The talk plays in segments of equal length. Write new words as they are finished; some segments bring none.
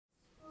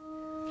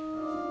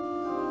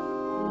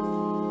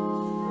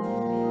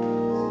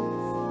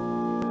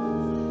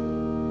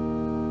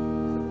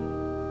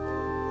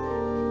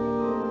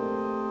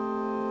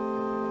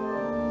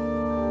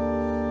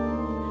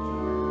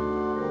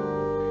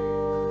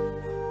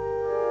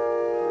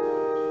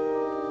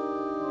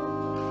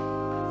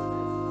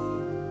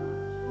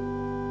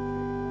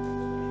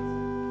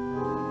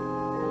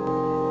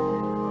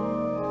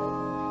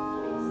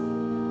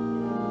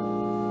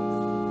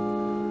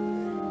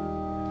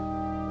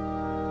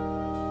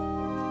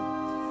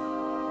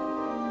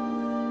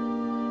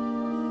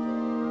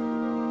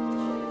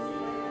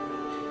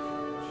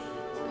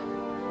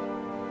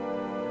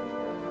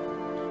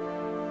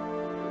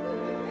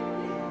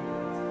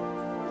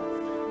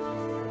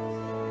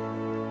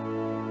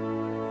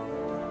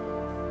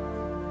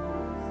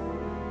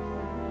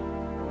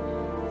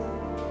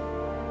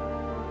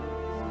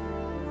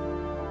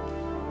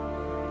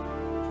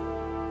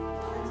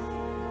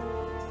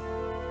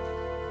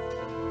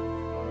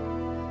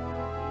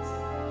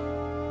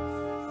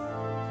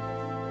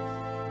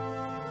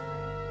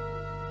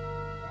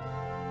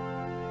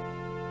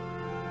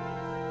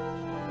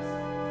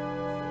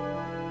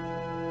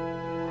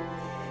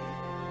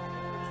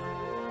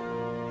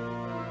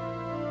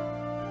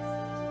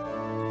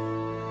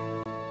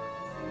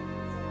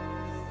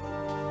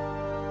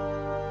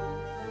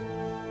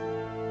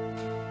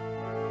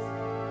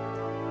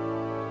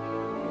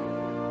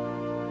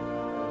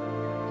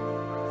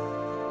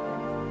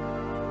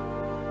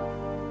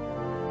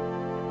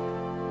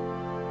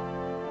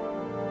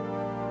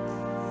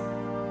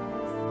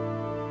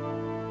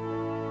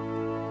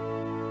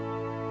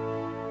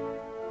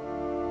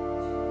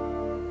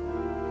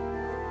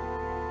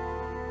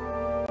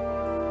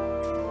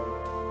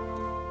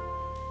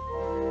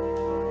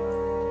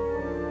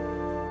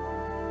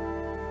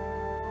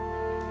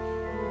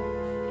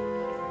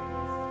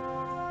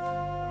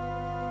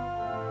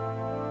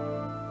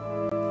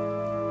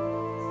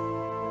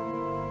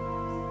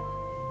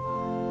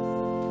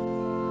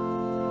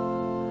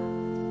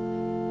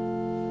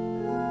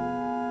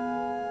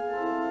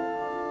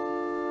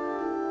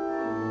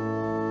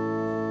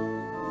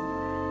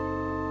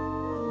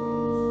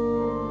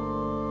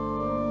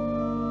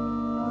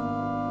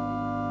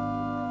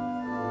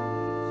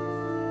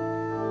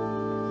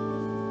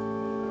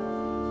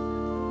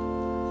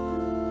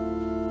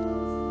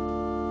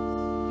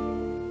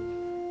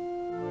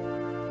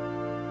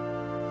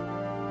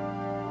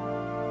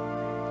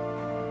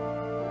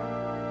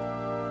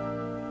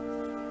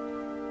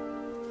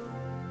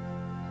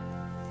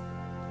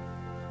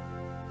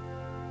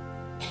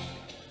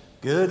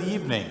Good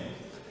evening.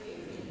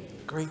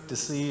 Great to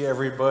see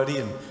everybody,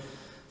 and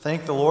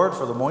thank the Lord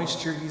for the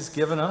moisture He's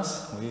given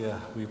us.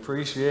 We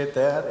appreciate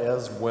that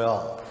as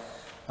well.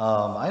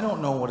 I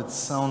don't know what it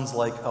sounds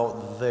like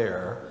out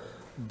there,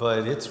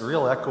 but it's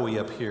real echoey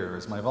up here.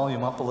 Is my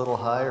volume up a little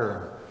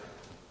higher,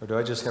 or do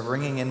I just have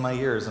ringing in my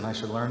ears and I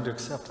should learn to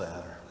accept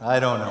that? I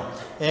don't know.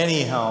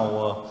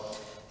 Anyhow,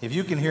 if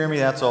you can hear me,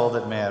 that's all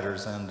that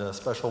matters. And a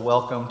special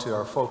welcome to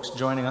our folks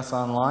joining us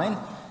online.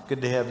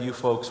 Good to have you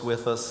folks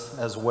with us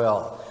as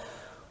well.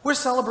 We're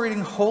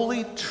celebrating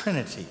Holy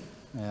Trinity,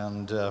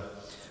 and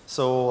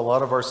so a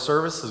lot of our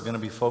service is going to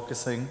be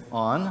focusing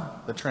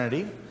on the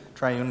Trinity,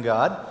 Triune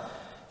God,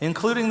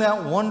 including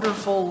that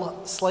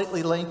wonderful,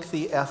 slightly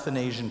lengthy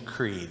Athanasian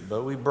Creed.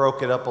 But we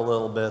broke it up a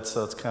little bit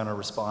so it's kind of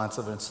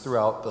responsive, and it's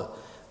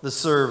throughout the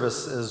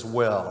service as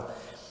well.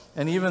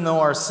 And even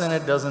though our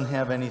Synod doesn't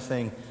have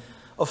anything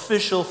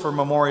official for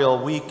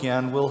Memorial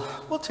Weekend,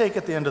 we'll take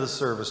at the end of the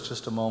service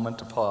just a moment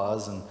to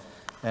pause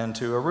and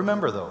to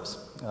remember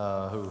those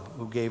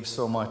who gave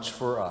so much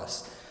for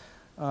us.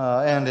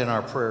 And in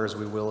our prayers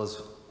we will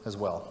as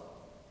well.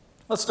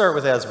 Let's start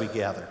with As We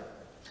Gather.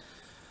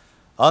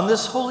 On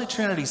this Holy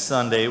Trinity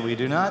Sunday, we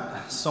do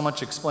not so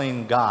much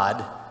explain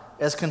God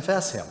as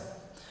confess Him.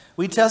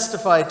 We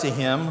testify to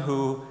Him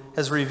who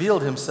has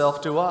revealed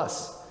Himself to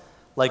us.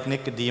 Like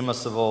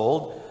Nicodemus of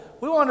old,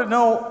 we want to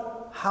know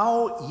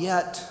how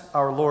yet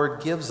our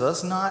Lord gives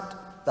us,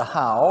 not the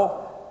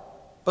how,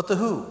 but the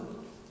who.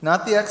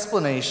 Not the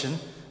explanation,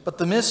 but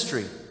the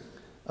mystery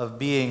of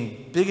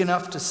being big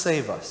enough to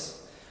save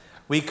us.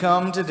 We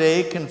come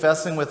today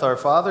confessing with our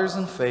fathers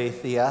in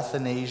faith the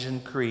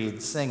Athanasian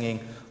Creed, singing,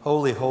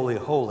 Holy, Holy,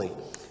 Holy,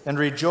 and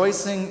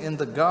rejoicing in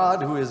the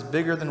God who is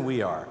bigger than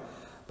we are,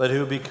 but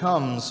who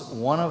becomes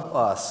one of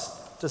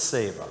us to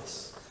save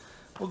us.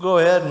 We'll go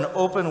ahead and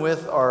open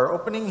with our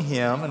opening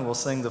hymn, and we'll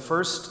sing the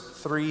first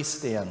three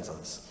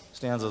stanzas.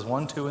 Stanzas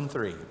 1, 2, and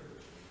 3.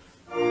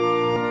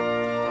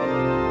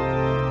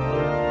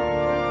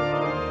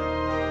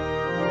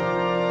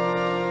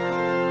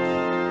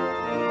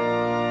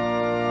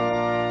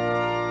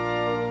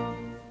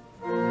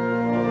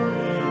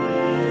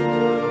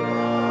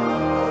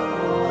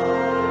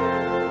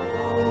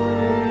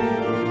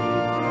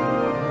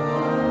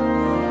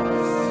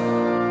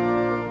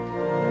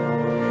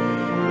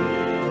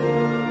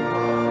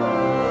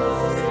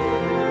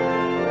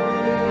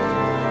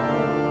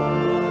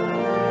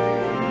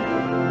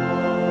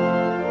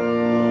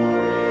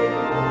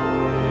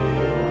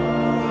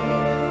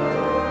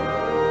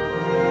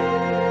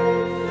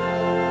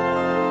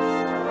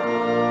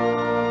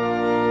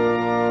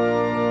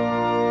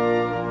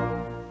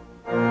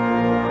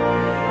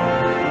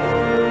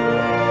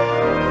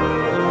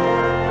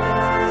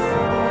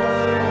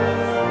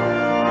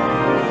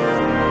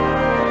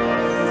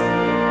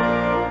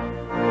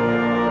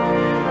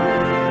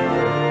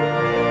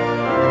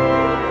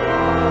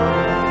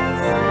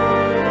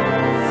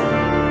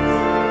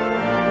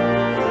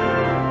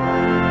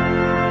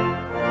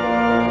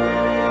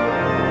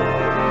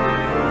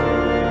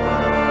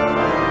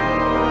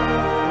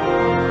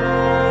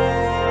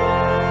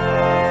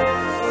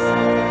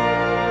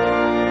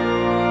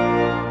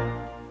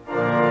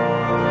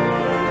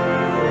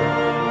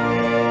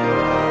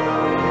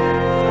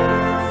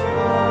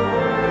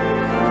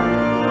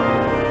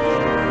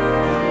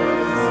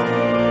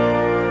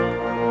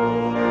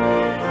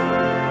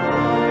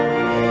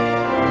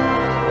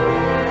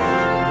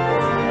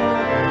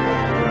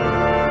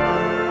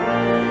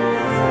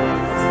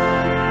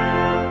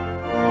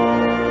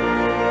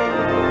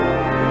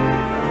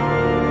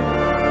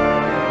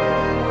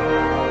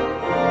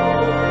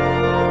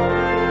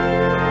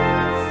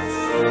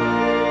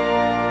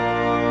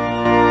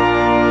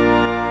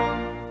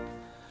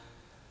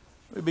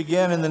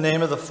 Begin in the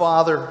name of the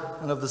Father,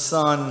 and of the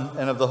Son,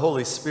 and of the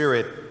Holy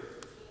Spirit.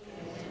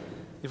 Amen.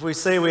 If we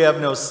say we have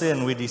no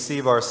sin, we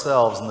deceive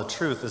ourselves, and the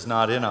truth is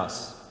not in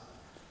us.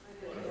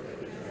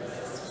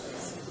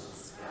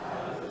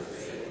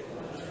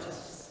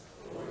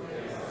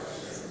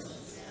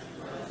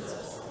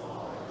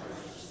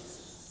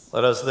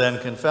 Let us then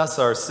confess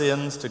our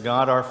sins to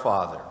God our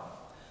Father.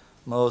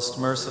 Most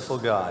merciful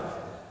God,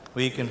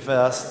 we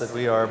confess that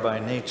we are by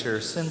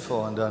nature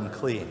sinful and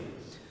unclean.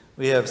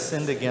 We have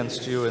sinned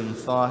against you in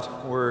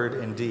thought, word,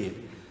 and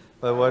deed,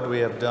 by what we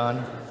have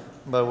done,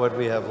 by what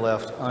we have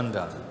left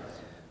undone.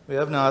 We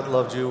have not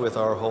loved you with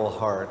our whole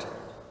heart.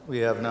 We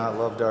have not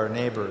loved our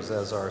neighbors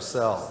as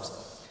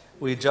ourselves.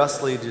 We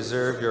justly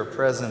deserve your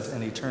present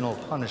and eternal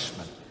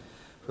punishment.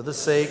 For the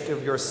sake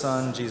of your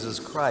Son, Jesus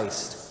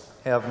Christ,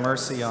 have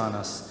mercy on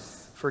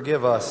us,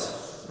 forgive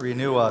us,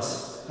 renew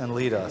us, and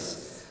lead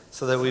us,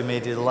 so that we may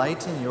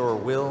delight in your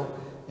will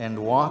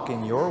and walk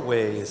in your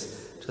ways,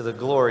 to the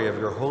glory of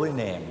your holy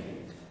name.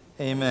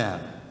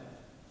 Amen.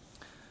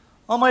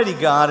 Almighty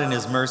God in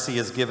his mercy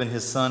has given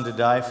his Son to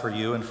die for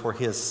you, and for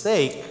his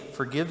sake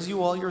forgives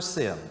you all your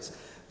sins.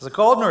 As a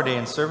called and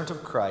ordained servant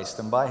of Christ,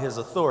 and by his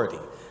authority,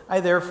 I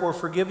therefore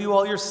forgive you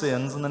all your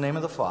sins in the name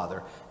of the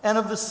Father, and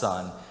of the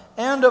Son,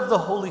 and of the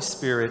Holy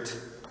Spirit.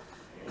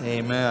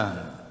 Amen.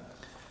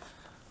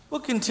 We'll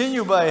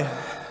continue by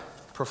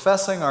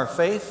professing our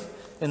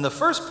faith in the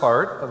first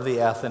part of the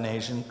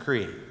Athanasian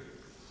Creed.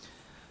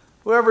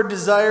 Whoever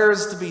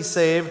desires to be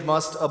saved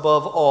must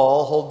above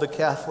all hold the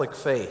Catholic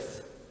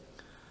faith.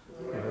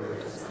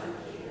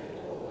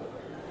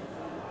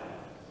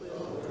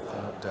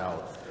 Without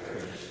doubt.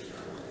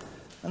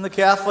 And the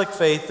Catholic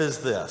faith is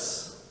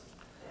this: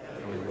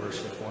 we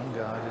worship one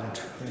God in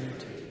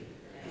Trinity,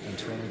 and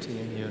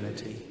Trinity in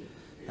unity,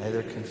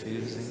 neither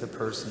confusing the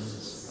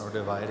persons nor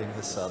dividing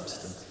the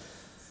substance.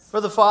 For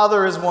the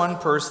Father is one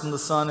person, the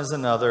Son is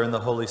another, and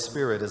the Holy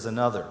Spirit is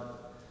another.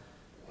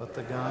 But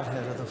the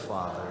Godhead of the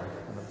Father,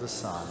 and of the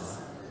Son,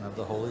 and of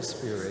the Holy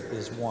Spirit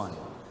is one,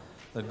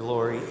 the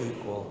glory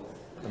equal,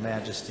 the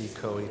majesty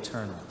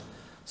co-eternal.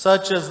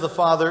 Such as the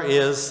Father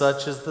is,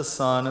 such is the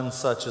Son, and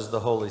such is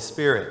the Holy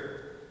Spirit.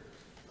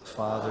 The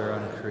Father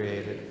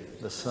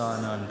uncreated, the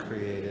Son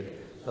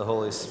uncreated, the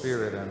Holy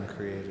Spirit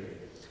uncreated.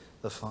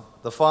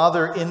 The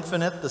Father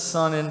infinite, the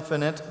Son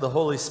infinite, the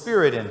Holy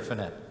Spirit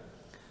infinite.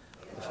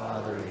 The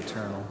Father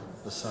eternal,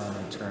 the Son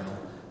eternal,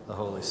 the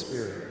Holy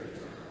Spirit.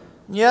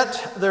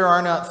 Yet there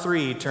are not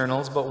three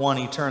eternals, but one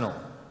eternal.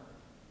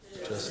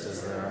 Just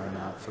as there are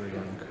not three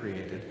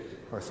uncreated,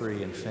 or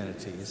three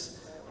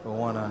infinities, but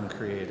one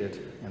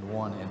uncreated and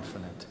one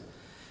infinite.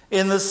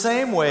 In the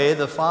same way,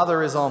 the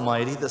Father is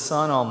almighty, the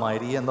Son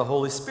almighty, and the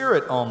Holy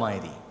Spirit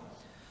almighty.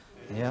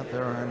 Yet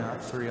there are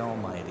not three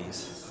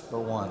almighties,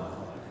 but one.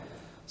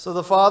 So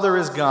the Father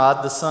is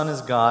God, the Son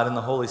is God, and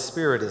the Holy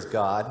Spirit is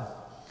God.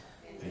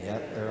 And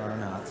yet there are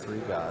not three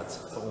gods,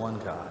 but one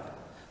God.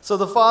 So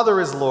the Father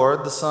is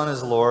Lord, the Son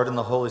is Lord, and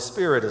the Holy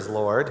Spirit is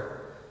Lord.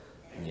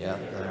 And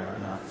yet there are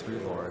not three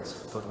Lords,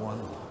 but one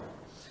Lord.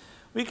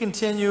 We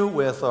continue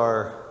with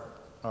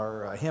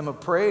our hymn of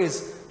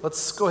praise.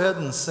 Let's go ahead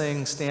and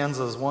sing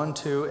stanzas 1,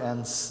 2,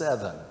 and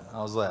 7.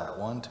 How's that?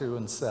 1, 2,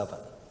 and 7.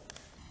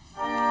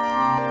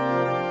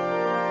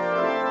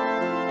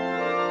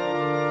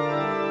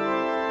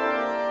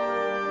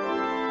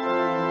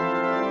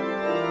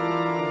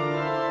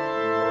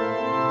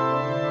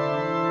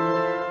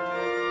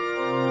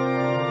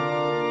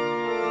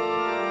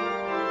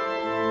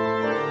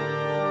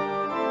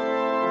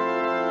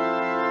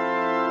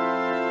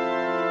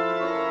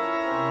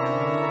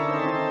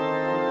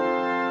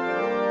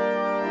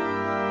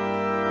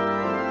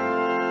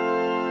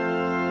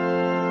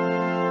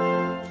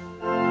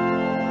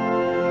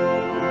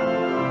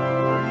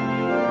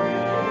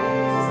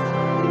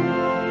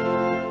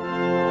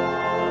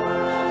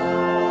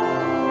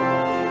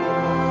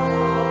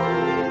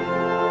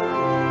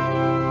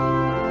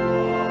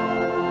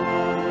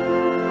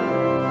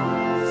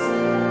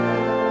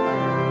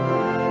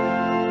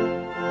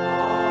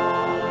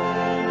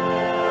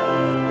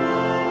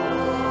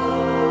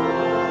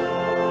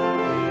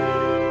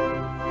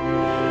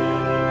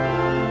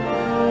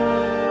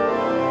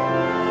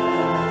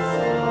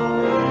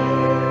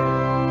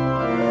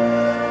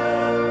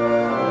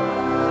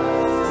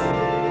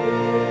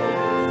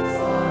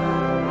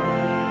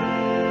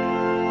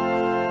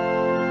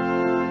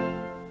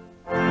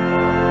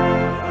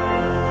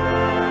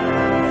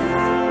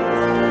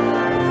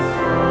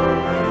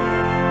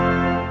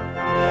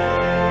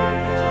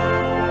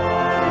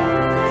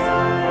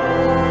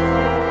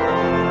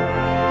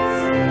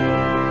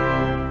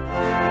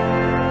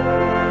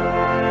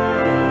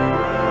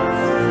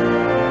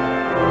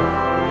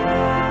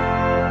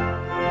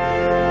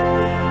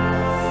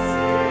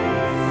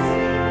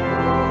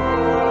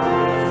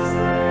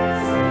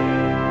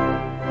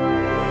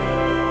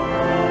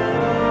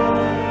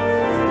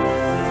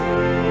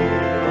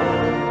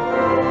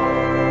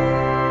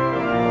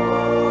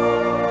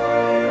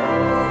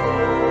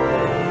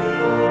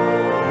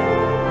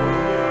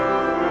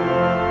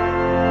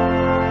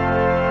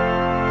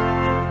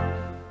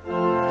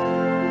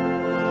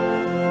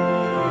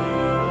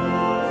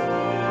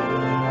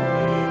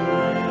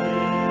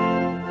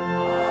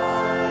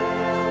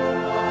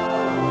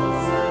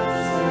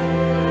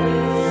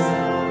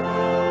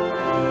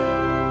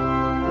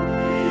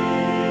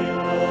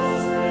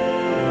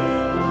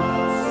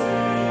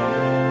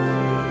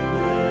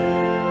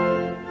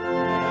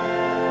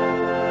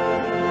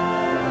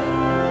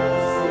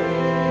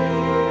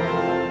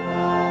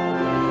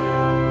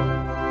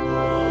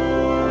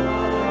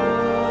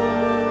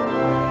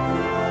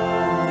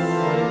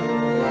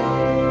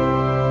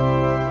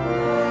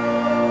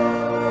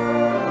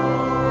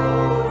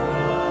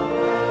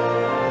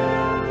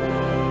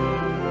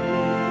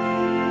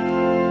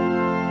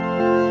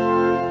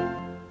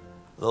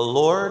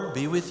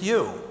 Be with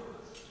you.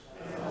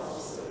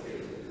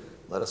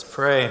 Let us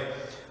pray.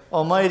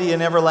 Almighty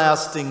and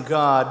everlasting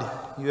God,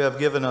 you have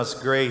given us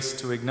grace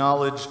to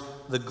acknowledge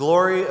the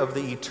glory of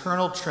the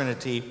eternal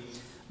Trinity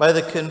by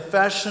the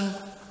confession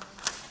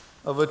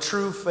of a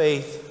true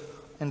faith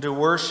and to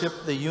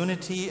worship the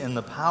unity and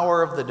the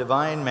power of the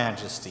divine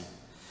majesty.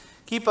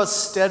 Keep us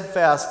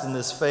steadfast in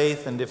this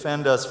faith and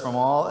defend us from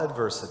all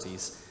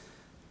adversities.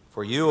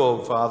 For you, O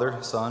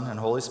Father, Son, and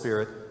Holy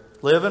Spirit,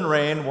 live and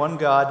reign, one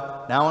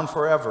God, now and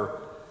forever.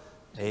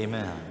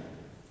 Amen.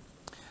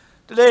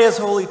 Today is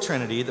Holy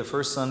Trinity, the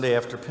first Sunday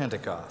after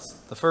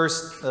Pentecost,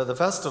 the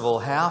festival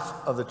half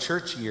of the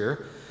church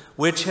year,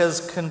 which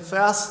has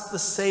confessed the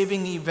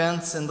saving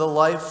events in the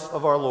life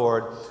of our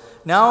Lord,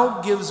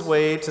 now gives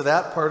way to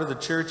that part of the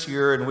church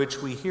year in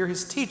which we hear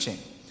his teaching.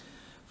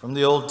 From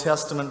the Old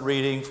Testament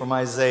reading from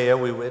Isaiah,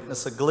 we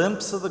witness a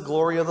glimpse of the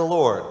glory of the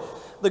Lord,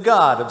 the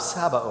God of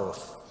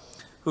Sabaoth,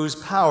 whose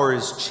power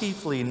is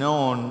chiefly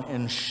known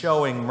in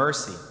showing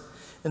mercy.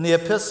 In the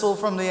epistle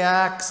from the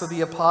Acts of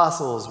the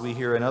Apostles, we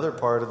hear another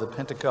part of the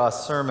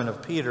Pentecost sermon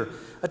of Peter,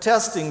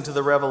 attesting to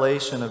the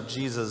revelation of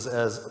Jesus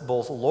as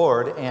both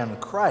Lord and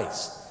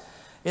Christ.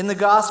 In the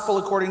Gospel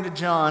according to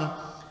John,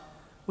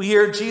 we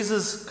hear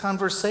Jesus'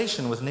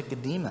 conversation with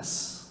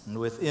Nicodemus, and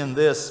within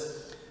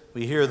this,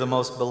 we hear the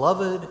most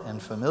beloved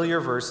and familiar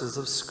verses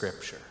of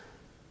Scripture.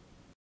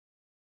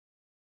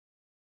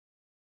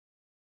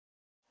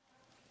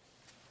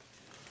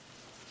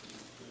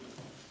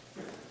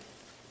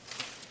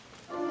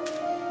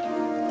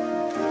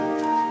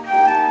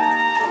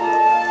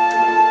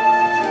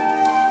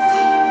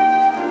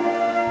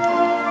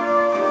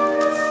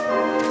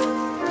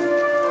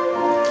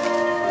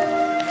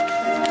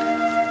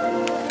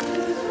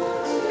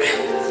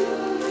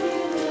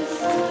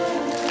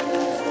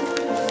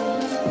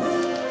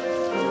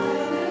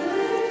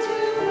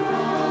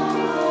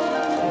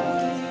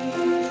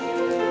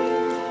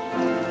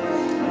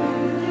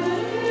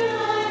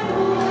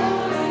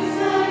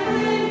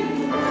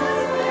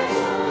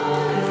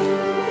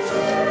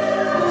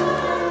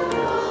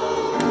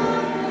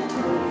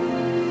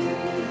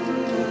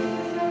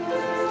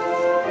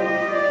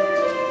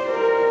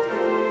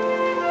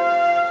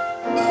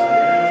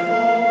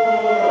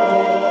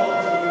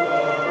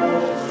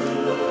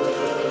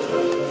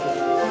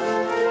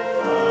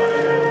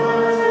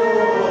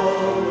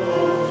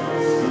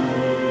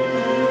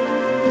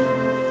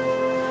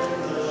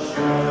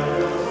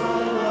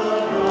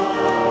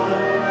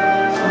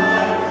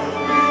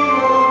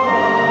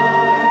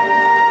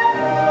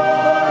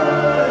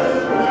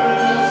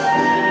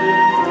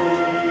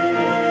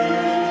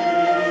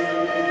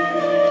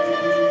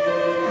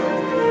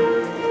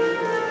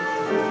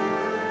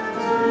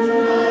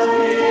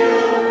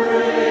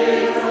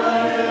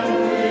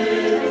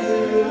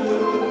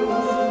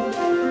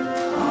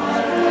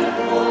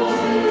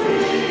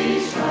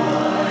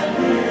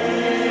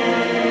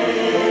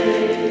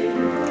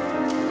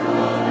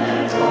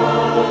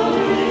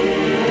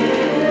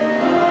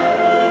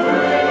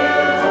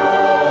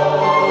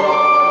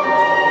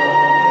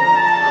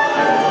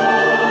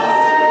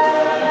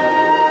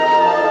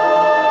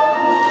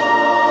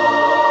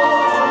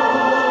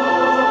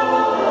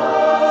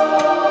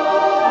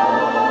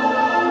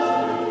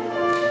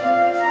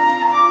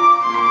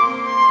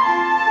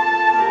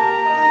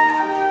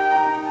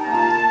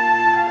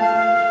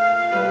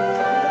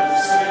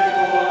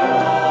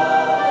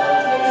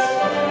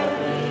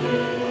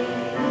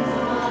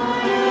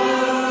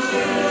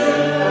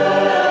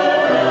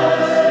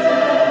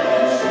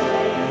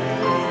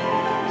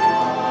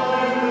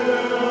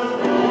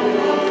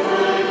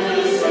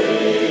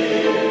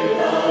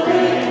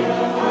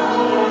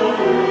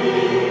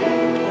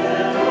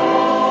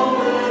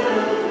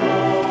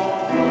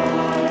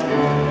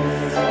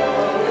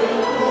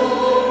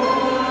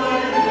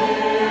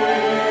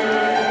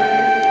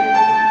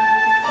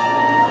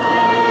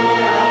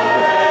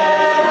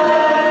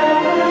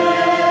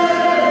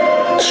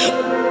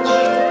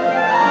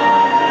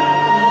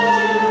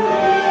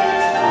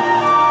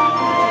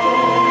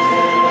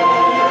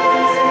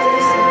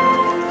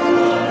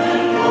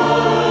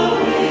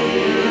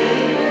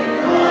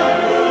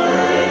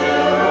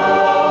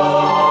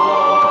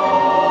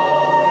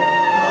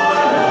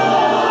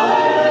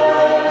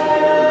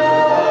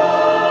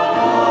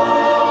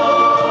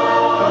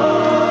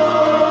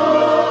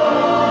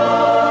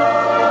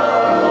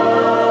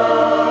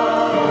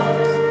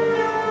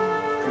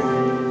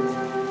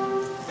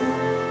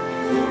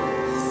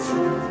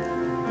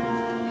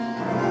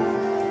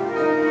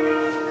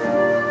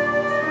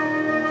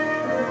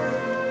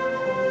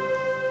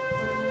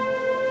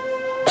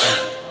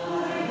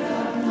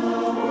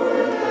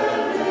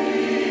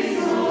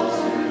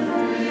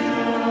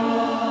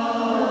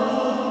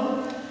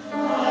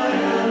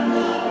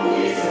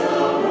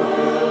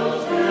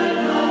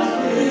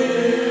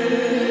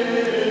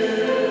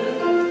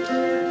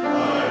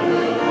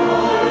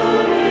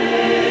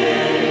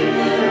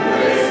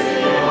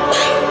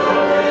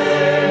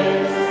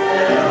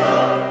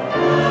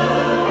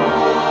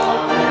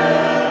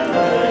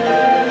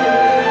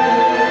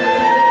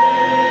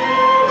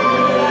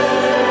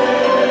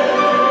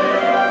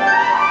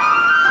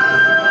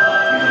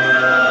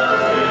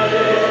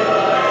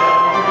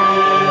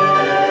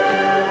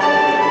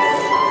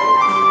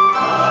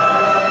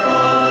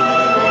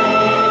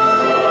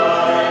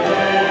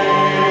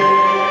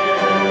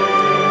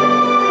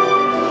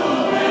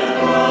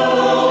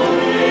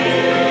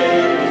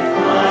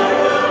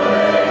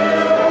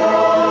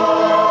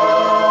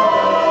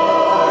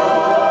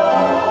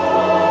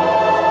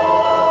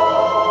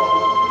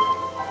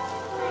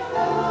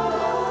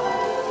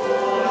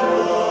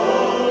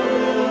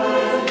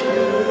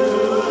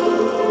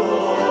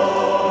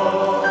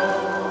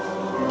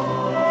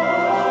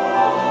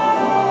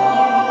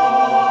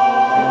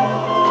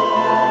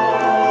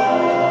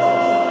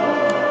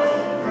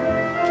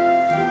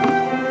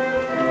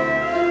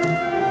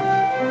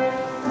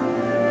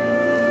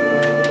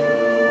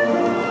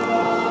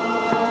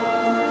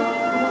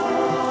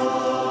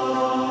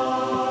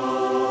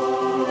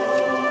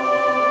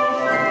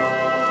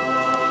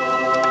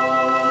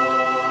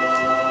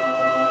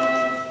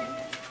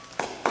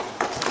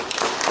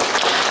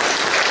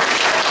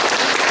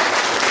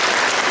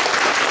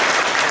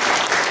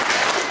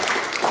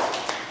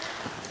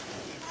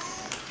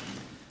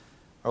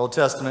 Old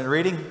Testament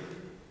reading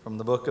from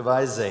the book of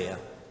Isaiah,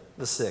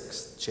 the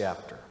 6th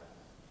chapter.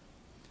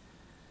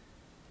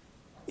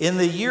 In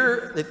the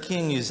year that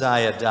King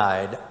Uzziah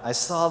died, I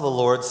saw the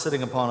Lord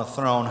sitting upon a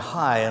throne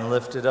high and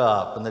lifted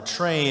up, and the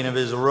train of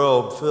his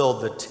robe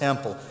filled the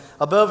temple.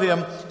 Above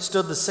him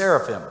stood the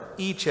seraphim.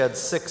 Each had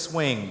 6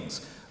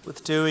 wings.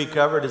 With 2 he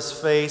covered his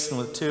face, and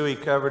with 2 he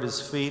covered his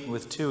feet, and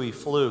with 2 he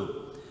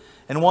flew.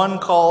 And one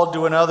called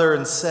to another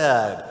and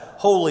said,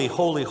 Holy,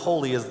 holy,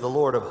 holy is the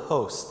Lord of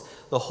hosts.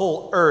 The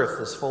whole earth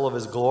is full of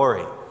his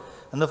glory.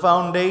 And the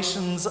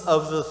foundations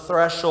of the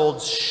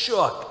threshold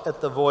shook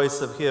at the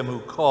voice of him who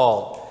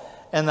called,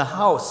 and the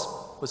house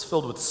was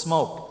filled with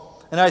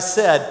smoke. And I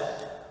said,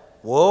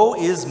 Woe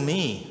is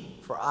me,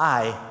 for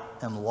I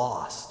am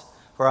lost.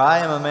 For I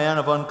am a man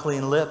of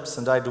unclean lips,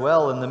 and I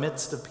dwell in the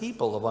midst of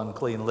people of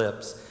unclean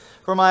lips.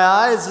 For my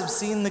eyes have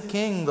seen the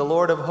King, the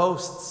Lord of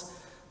hosts.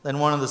 Then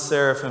one of the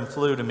seraphim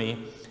flew to me,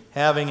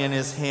 having in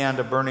his hand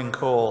a burning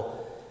coal,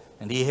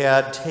 and he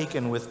had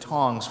taken with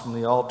tongs from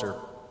the altar.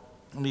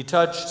 And he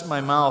touched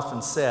my mouth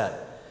and said,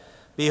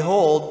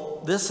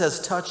 Behold, this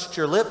has touched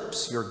your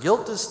lips, your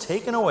guilt is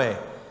taken away,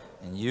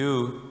 and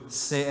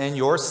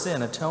your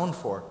sin atoned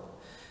for.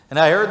 And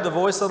I heard the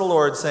voice of the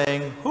Lord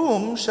saying,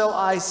 Whom shall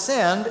I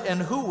send,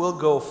 and who will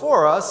go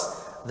for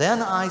us?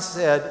 Then I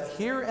said,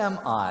 Here am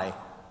I,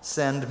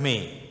 send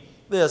me.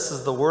 This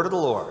is the word of the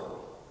Lord.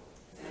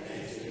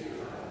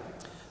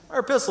 Our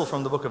epistle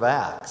from the book of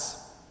Acts.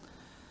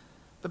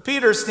 But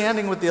Peter,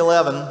 standing with the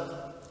 11,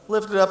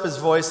 lifted up his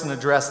voice and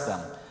addressed them.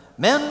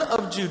 Men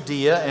of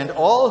Judea and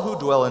all who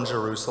dwell in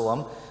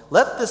Jerusalem,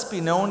 let this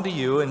be known to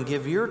you and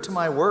give ear to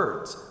my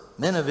words.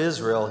 Men of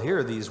Israel,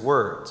 hear these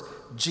words.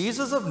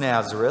 Jesus of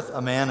Nazareth,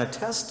 a man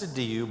attested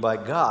to you by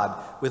God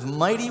with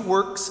mighty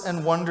works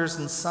and wonders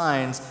and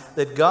signs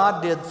that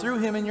God did through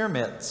him in your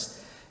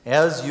midst.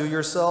 As you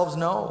yourselves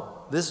know,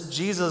 this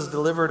Jesus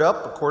delivered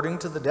up according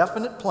to the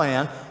definite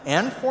plan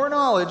and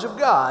foreknowledge of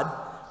God,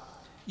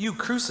 you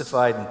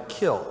crucified and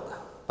killed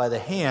by the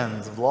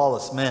hands of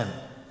lawless men.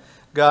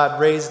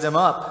 God raised him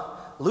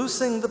up,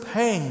 loosing the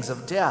pangs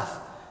of death,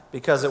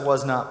 because it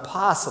was not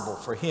possible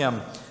for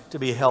him to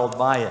be held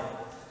by it.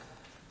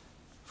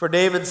 For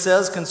David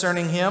says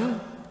concerning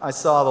him, I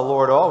saw the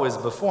Lord always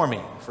before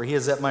me, for he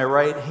is at my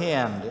right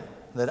hand,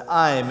 that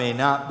I may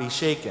not be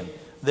shaken.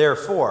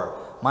 Therefore,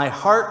 my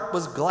heart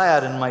was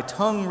glad and my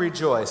tongue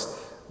rejoiced.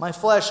 My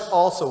flesh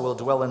also will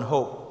dwell in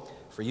hope,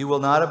 for you will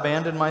not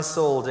abandon my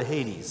soul to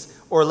Hades,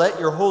 or let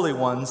your Holy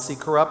One see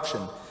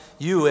corruption.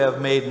 You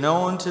have made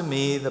known to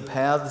me the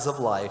paths of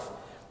life.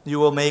 You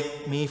will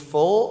make me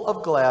full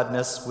of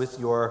gladness with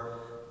your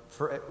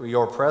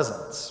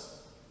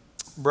presence.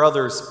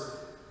 Brothers,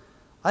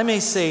 I may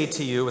say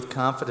to you with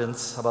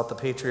confidence about the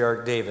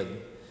patriarch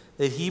David,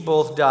 that he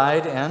both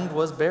died and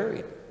was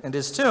buried, and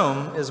his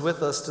tomb is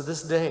with us to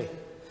this day.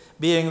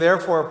 Being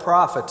therefore a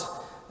prophet,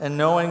 and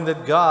knowing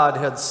that God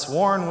had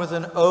sworn with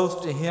an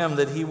oath to him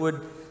that he would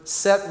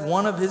set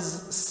one of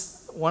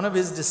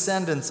his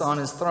descendants on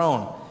his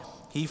throne,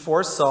 he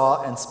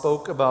foresaw and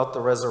spoke about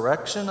the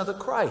resurrection of the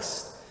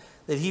Christ,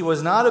 that he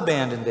was not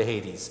abandoned to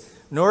Hades,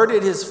 nor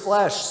did his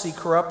flesh see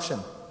corruption.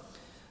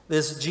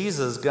 This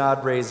Jesus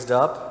God raised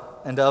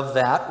up, and of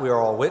that we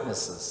are all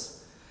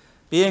witnesses.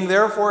 Being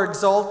therefore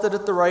exalted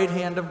at the right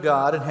hand of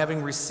God, and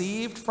having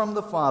received from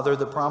the Father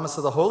the promise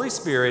of the Holy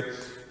Spirit,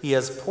 he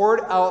has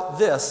poured out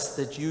this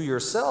that you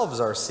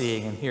yourselves are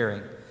seeing and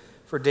hearing.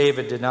 For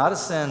David did not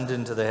ascend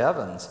into the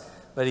heavens,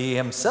 but he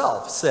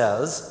himself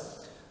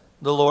says,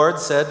 The Lord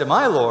said to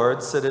my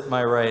Lord, Sit at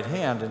my right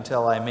hand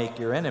until I make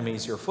your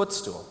enemies your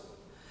footstool.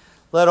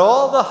 Let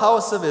all the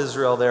house of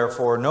Israel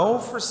therefore know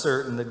for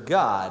certain that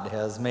God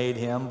has made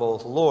him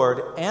both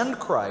Lord and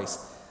Christ,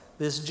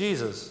 this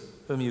Jesus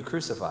whom you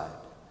crucified.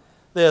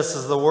 This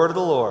is the word of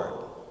the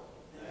Lord.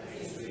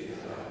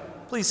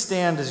 Please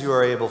stand as you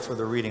are able for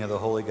the reading of the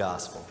Holy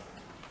Gospel.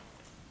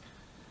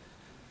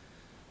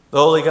 The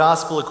Holy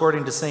Gospel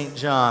according to St.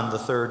 John, the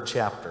 3rd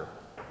chapter.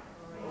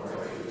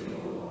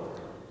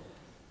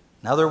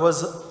 Now there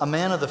was a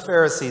man of the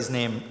Pharisees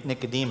named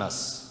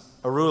Nicodemus,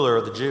 a ruler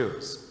of the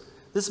Jews.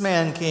 This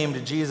man came to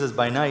Jesus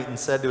by night and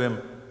said to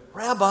him,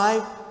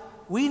 Rabbi,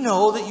 we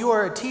know that you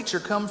are a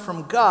teacher come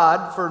from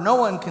God, for no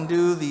one can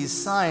do these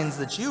signs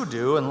that you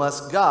do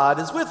unless God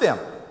is with him.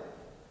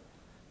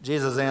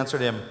 Jesus answered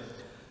him,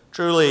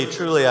 Truly,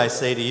 truly, I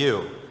say to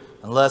you,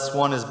 unless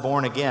one is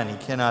born again, he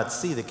cannot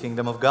see the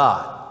kingdom of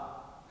God.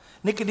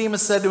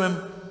 Nicodemus said to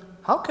him,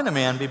 How can a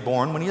man be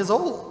born when he is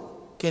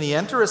old? Can he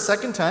enter a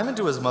second time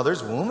into his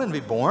mother's womb and be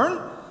born?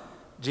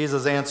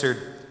 Jesus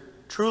answered,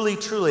 Truly,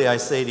 truly, I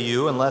say to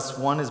you, unless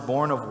one is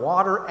born of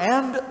water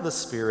and the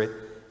Spirit,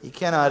 he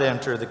cannot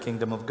enter the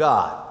kingdom of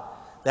God.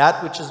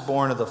 That which is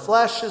born of the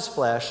flesh is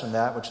flesh, and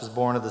that which is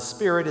born of the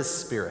Spirit is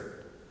spirit.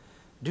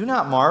 Do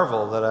not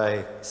marvel that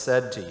I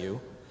said to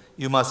you,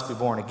 You must be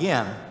born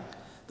again.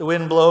 The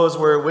wind blows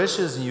where it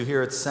wishes, and you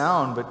hear its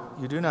sound, but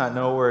you do not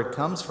know where it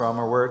comes from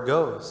or where it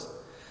goes.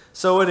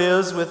 So it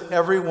is with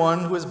everyone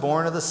who is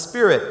born of the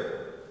Spirit.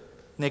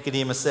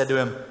 Nicodemus said to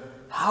him,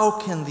 How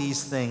can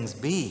these things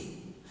be?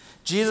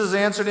 Jesus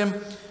answered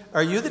him,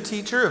 "Are you the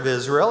teacher of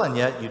Israel, and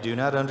yet you do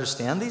not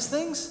understand these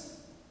things?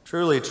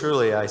 Truly,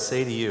 truly, I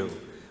say to you,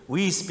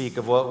 we speak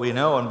of what we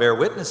know and bear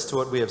witness to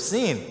what we have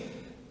seen,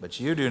 but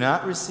you do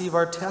not receive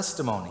our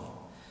testimony.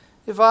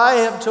 If I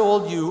have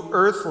told you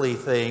earthly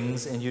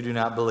things and you do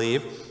not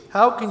believe,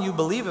 how can you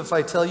believe if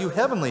I tell you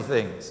heavenly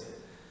things?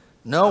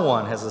 No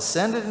one has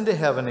ascended into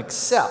heaven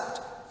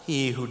except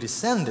he who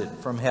descended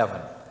from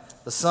heaven,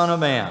 the Son of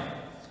Man.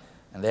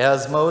 And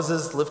as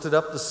Moses lifted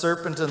up the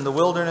serpent in the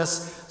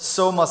wilderness,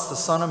 so must the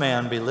Son of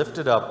Man be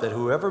lifted up, that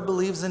whoever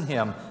believes in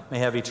him may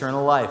have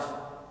eternal life."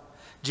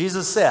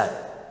 Jesus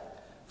said,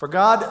 "For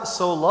God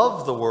so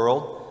loved the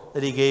world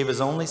that he gave his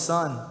only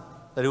Son,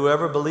 that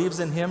whoever believes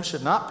in him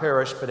should not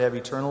perish but have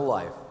eternal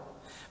life.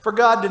 For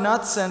God did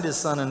not send his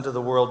Son into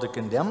the world to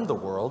condemn the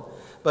world,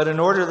 but in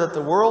order that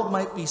the world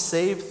might be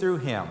saved through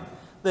him.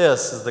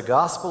 This is the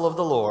gospel of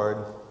the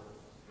Lord."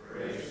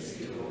 Praise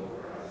to you,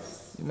 Lord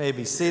Christ. You may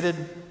be seated.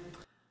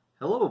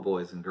 Hello,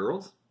 boys and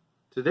girls.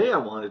 Today I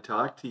want to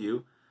talk to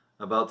you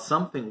about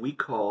something we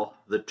call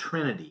the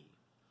Trinity.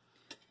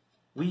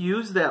 We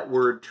use that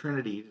word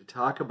Trinity to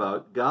talk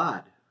about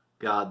God.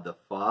 God the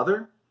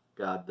Father,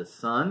 God the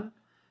Son,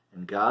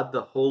 and God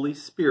the Holy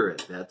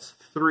Spirit. That's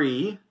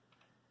three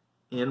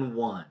in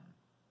one.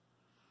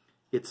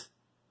 It's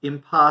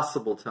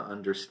impossible to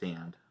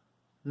understand.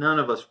 None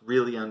of us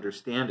really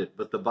understand it,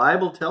 but the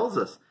Bible tells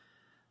us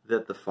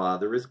that the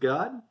Father is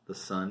God, the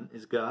Son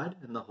is God,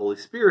 and the Holy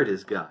Spirit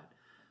is God.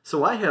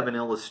 So I have an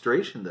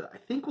illustration that I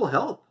think will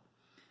help.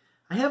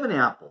 I have an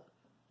apple.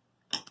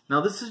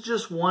 Now this is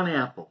just one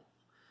apple,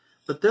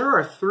 but there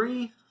are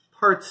three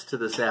parts to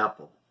this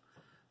apple.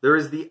 There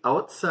is the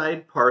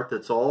outside part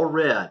that's all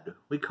red.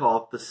 We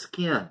call it the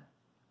skin.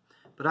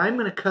 But I'm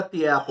going to cut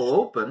the apple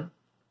open,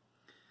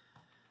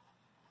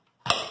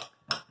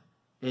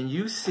 and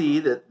you see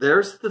that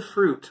there's the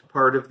fruit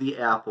part of the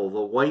apple, the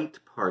white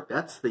part.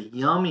 That's the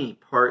yummy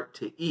part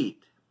to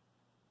eat.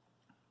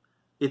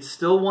 It's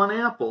still one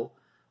apple,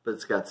 but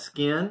it's got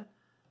skin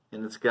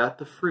and it's got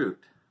the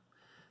fruit.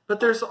 But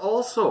there's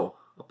also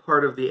a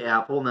part of the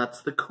apple, and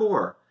that's the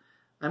core.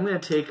 I'm going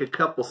to take a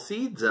couple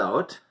seeds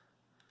out,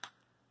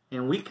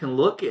 and we can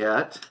look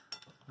at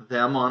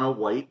them on a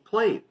white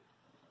plate.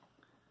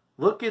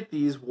 Look at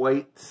these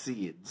white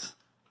seeds.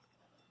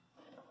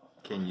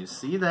 Can you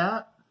see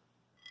that?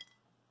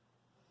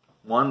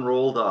 One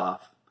rolled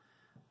off.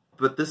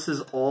 But this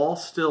is all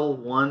still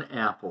one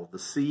apple. The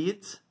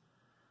seeds,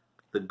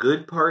 the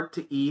good part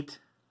to eat,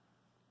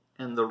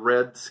 and the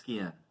red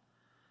skin.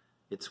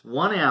 It's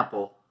one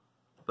apple,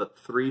 but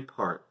three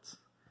parts.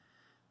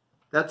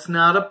 That's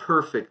not a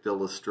perfect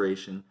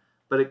illustration,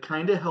 but it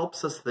kind of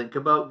helps us think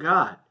about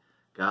God.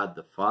 God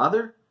the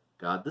Father,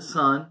 God the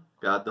Son,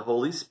 God the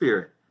Holy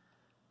Spirit.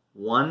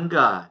 One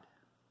God.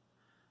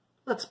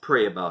 Let's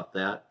pray about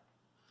that.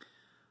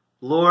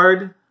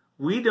 Lord,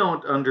 we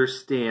don't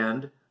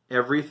understand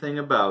everything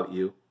about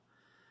you,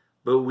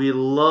 but we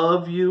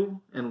love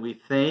you and we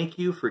thank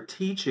you for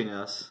teaching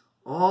us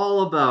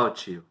all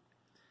about you.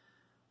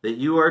 That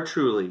you are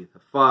truly the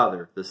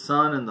Father, the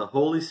Son, and the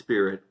Holy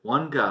Spirit,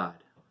 one God.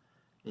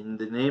 In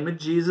the name of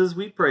Jesus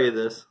we pray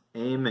this.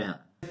 Amen.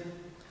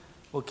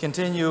 We'll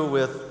continue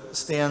with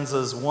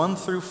stanzas 1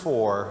 through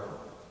 4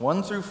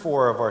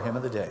 of our hymn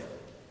of the day.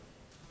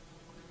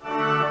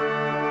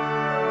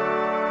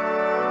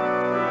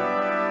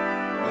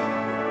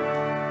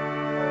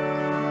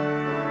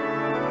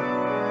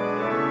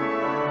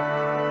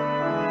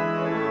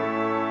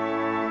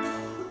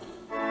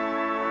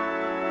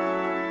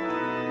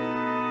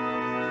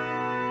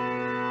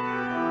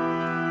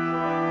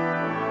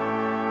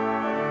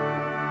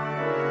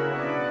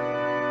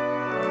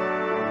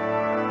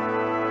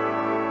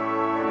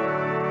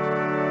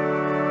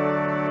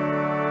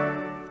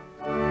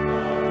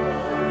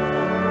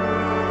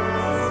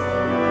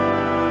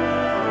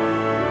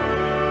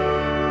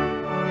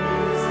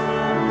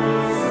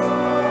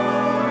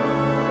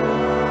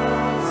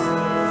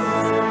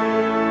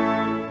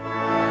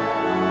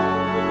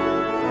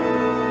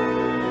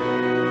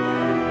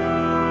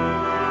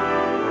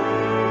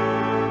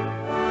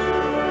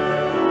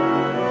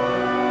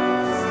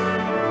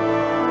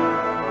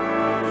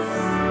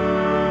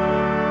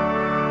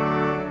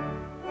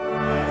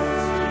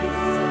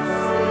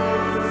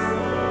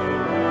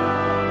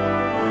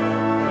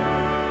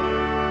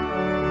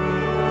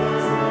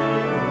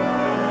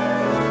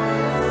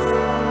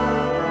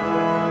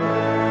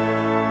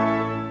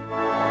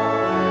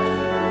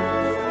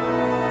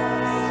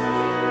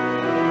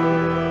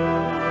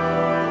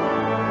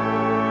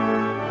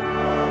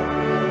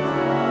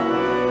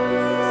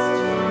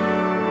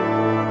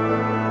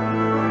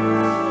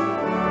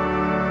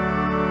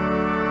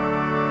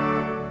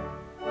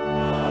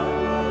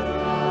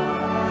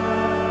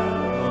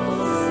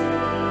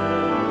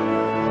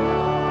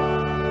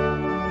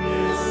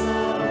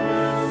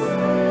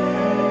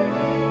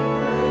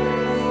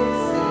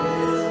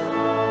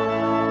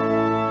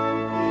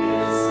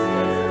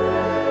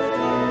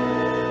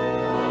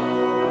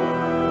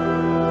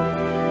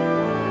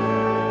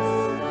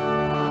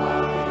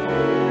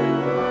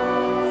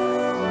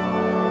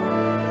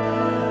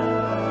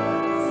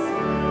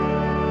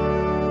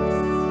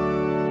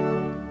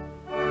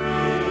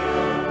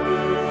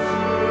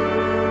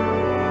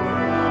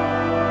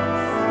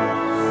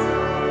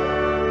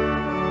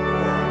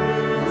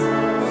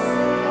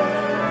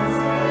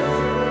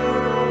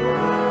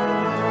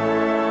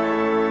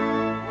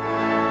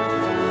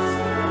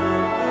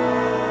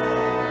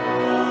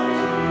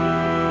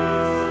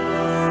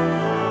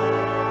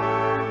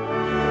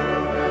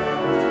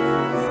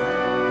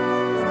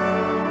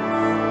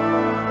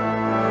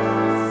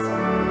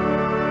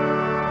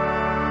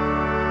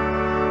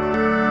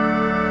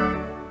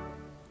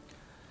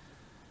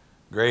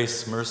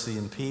 Grace, mercy,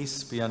 and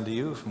peace be unto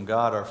you from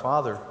God our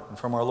Father and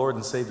from our Lord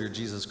and Savior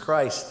Jesus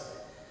Christ.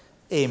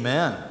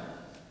 Amen.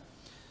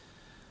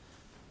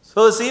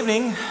 So this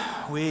evening,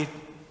 we're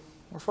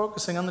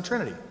focusing on the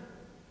Trinity.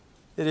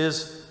 It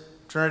is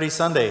Trinity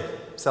Sunday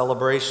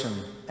celebration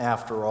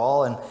after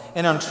all.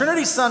 And on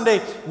Trinity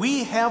Sunday,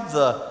 we have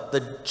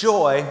the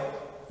joy,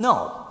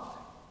 no,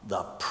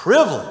 the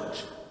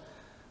privilege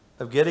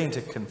of getting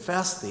to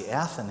confess the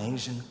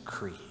Athanasian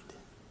Creed.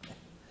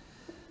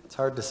 It's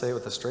hard to say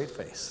with a straight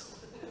face.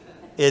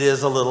 It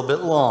is a little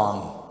bit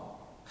long.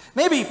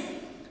 Maybe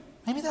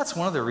that's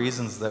one of the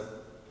reasons that,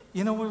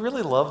 we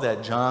really love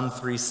that John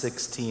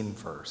 3:16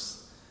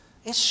 verse.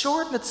 It's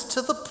short and it's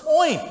to the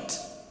point.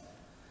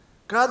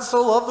 God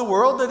so loved the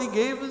world that he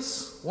gave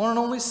his one and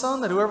only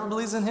Son, that whoever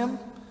believes in him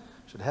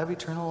should have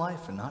eternal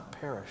life and not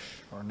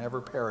perish, or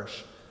never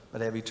perish, but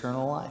have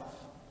eternal life.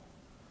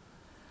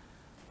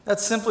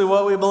 That's simply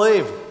what we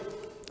believe.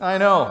 I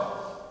know.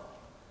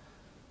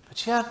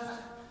 But yet,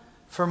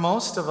 for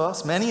most of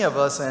us, many of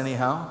us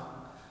anyhow,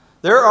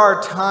 there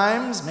are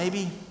times,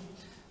 maybe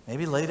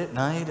late at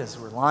night as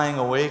we're lying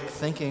awake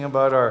thinking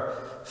about our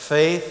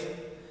faith,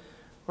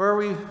 where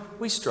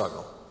we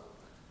struggle.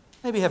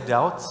 Maybe have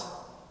doubts,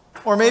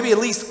 or maybe at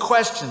least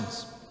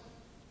questions.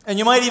 And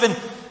you might even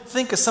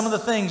think of some of the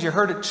things you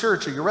heard at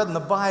church, or you read in the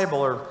Bible,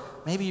 or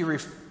maybe you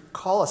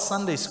recall a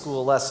Sunday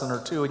school lesson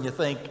or two and you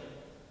think,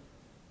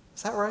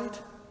 is that right?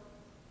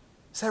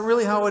 Is that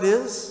really how it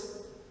is?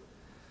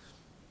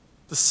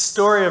 The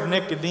story of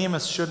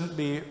Nicodemus shouldn't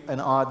be an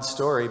odd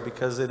story,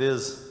 because it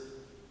is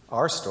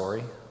our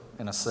story,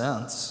 in a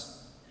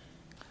sense.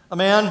 A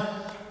man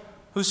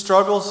who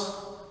struggles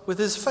with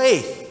his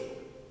faith.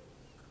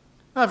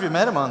 Now, if you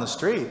met him on the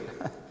street,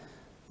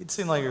 he'd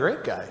seem like a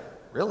great guy,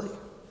 really.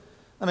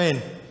 I mean,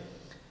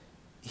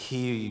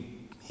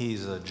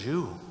 he's a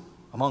Jew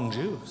among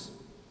Jews.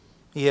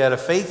 He had a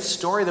faith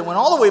story that went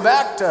all the way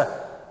back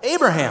to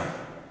Abraham.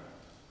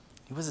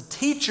 He was a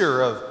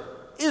teacher of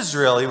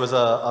Israel. He was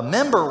a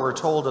member, we're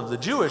told, of the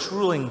Jewish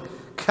ruling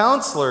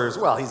counselors.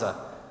 Well, he's a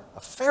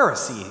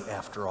Pharisee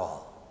after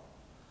all,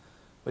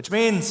 which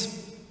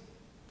means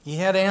he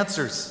had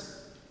answers.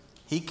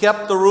 He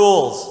kept the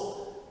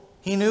rules.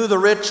 He knew the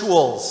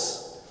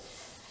rituals.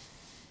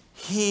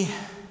 He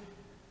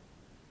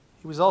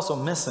was also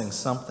missing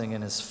something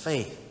in his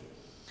faith.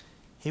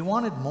 He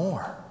wanted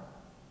more.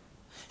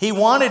 He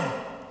wanted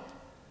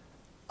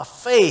a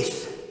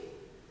faith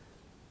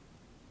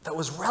that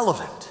was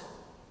relevant.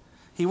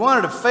 He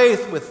wanted a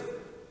faith with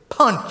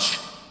punch.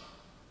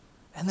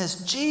 And this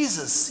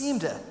Jesus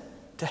seemed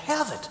to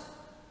have it.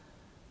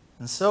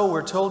 And so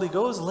we're told he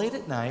goes late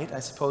at night, I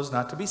suppose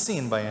not to be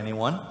seen by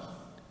anyone,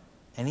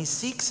 and he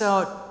seeks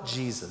out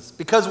Jesus.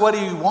 Because what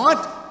did he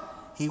want?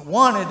 He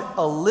wanted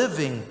a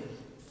living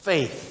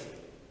faith.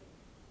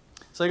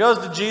 So he goes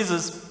to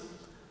Jesus,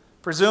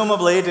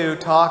 presumably to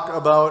talk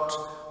about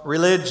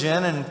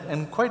religion,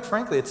 and quite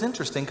frankly, it's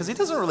interesting because he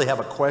doesn't really have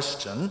a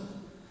question.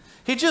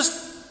 He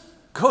just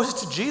goes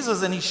to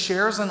Jesus and he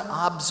shares an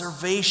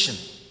observation.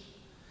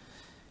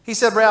 He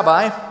said,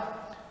 "Rabbi,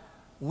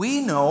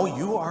 we know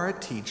you are a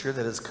teacher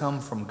that has come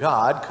from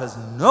God, because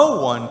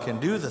no one can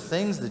do the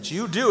things that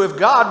you do if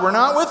God were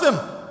not with him."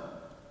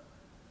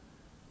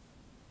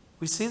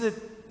 We see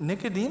that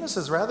Nicodemus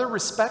is rather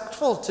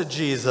respectful to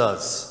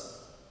Jesus,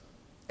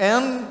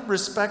 and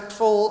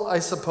respectful, I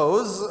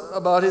suppose,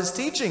 about his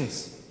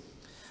teachings.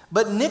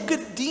 But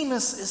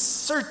Nicodemus is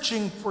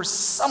searching for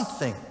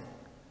something.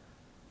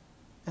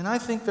 And I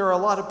think there are a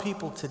lot of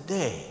people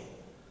today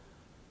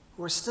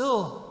who are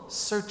still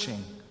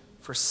searching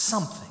for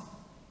something.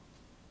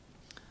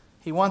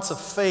 He wants a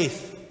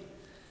faith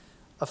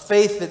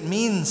that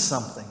means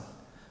something,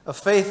 a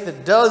faith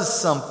that does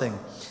something,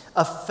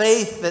 a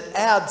faith that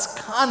adds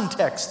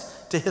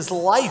context to his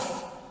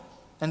life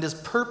and his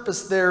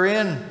purpose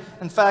therein.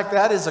 In fact,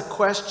 that is a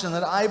question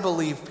that I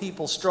believe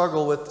people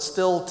struggle with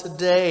still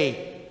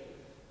today.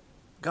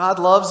 God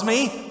loves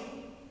me,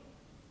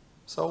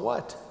 so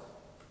what?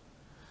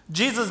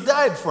 Jesus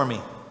died for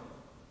me,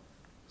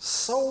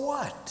 so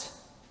what?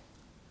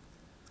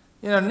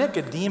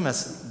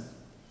 Nicodemus,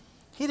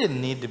 he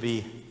didn't need to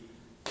be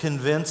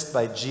convinced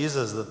by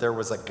Jesus that there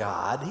was a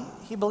God.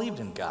 He believed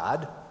in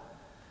God.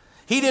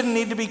 He didn't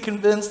need to be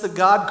convinced that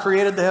God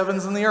created the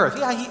heavens and the earth.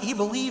 Yeah, he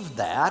believed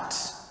that.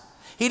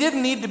 He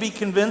didn't need to be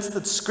convinced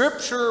that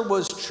Scripture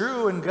was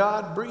true and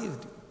God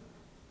breathed.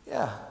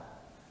 Yeah,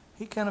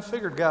 he kind of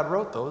figured God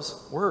wrote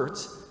those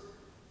words.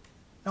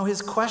 Now,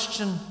 his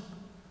question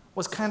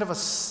was kind of a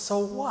so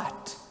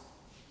what?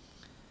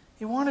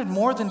 He wanted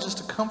more than just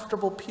a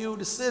comfortable pew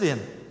to sit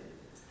in.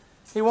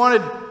 He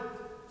wanted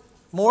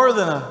more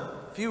than a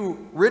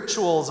few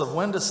rituals of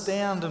when to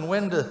stand and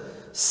when to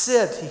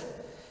sit.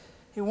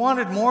 He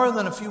wanted more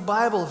than a few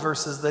Bible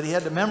verses that he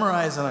had to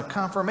memorize in a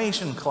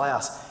confirmation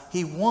class.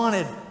 He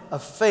wanted a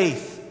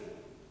faith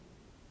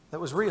that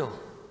was real.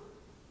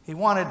 He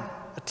wanted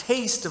a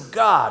taste of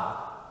God.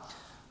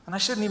 And I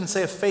shouldn't even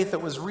say a faith that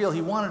was real.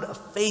 He wanted a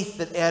faith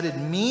that added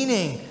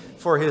meaning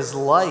for his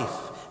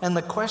life. And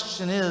the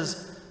question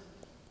is,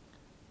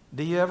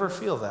 Do you ever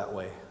feel that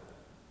way?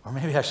 Or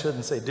maybe I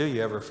shouldn't say, do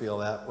you ever feel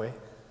that way?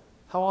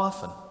 How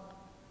often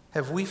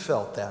have we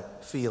felt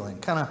that feeling?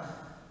 Kind of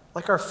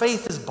like our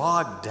faith is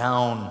bogged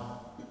down.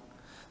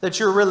 That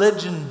your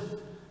religion,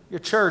 your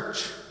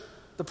church,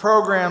 the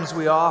programs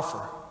we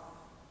offer,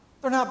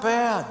 they're not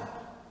bad,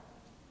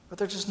 but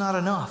they're just not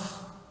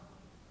enough.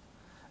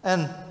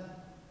 And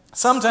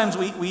sometimes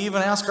we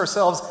even ask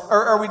ourselves,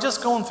 are we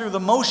just going through the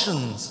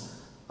motions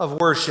of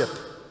worship?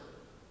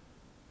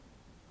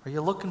 Are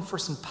you looking for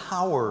some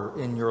power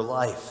in your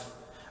life?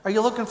 Are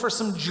you looking for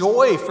some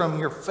joy from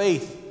your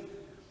faith?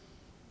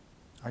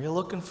 Are you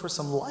looking for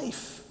some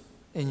life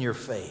in your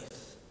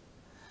faith?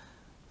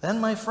 Then,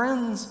 my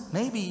friends,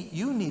 maybe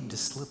you need to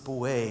slip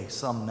away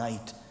some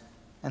night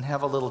and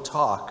have a little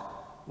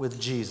talk with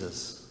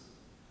Jesus.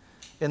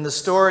 In the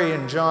story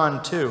in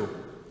John 2,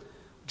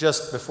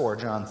 just before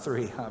John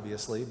 3,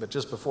 obviously, but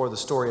just before the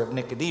story of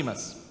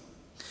Nicodemus,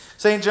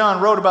 St.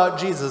 John wrote about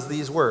Jesus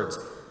these words.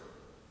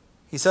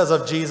 He says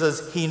of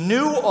Jesus, he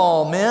knew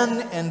all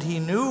men and he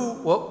knew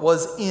what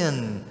was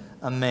in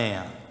a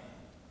man.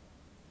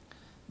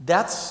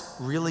 That's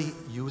really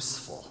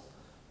useful,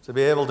 to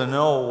be able to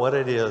know what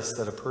it is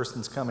that a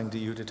person's coming to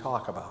you to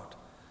talk about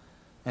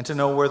and to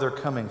know where they're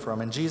coming from.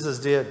 And Jesus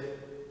did.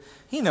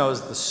 He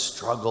knows the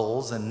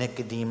struggles in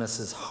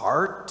Nicodemus's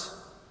heart.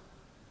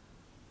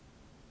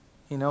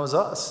 He knows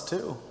us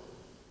too.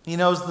 He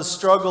knows the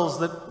struggles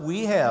that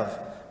we have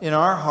in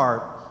our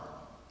heart.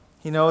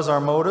 He knows our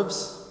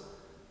motives.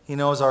 He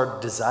knows our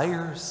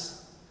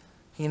desires.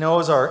 He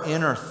knows our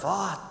inner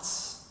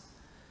thoughts.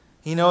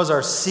 He knows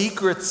our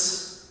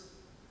secrets.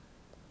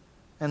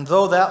 And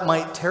though that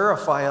might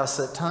terrify us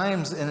at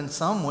times, and in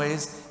some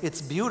ways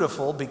it's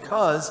beautiful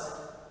because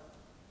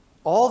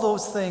all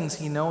those things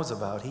he knows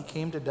about, he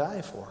came to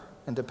die for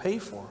and to pay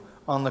for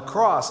on the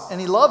cross. And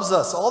he loves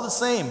us all the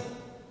same.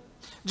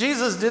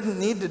 Jesus didn't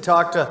need to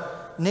talk to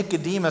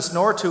Nicodemus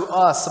nor to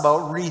us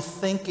about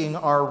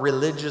rethinking our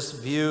religious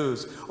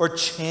views or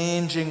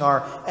changing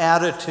our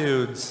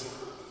attitudes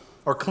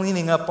or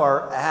cleaning up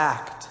our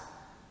act.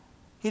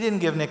 He didn't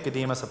give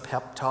Nicodemus a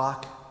pep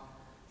talk.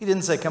 He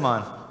didn't say, come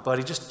on,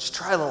 buddy, just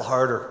try a little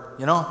harder.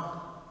 You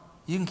know,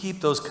 you can keep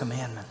those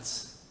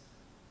commandments.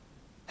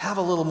 Have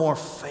a little more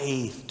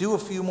faith. Do a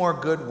few more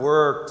good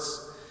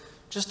works.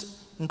 Just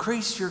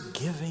increase your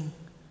giving.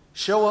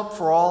 Show up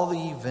for all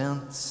the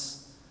events.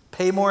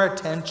 Pay more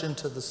attention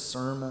to the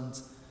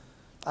sermons.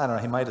 I don't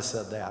know, he might have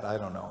said that. I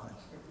don't know.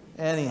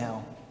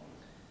 Anyhow.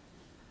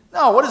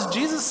 No, what does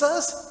Jesus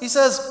says? He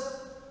says,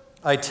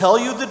 I tell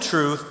you the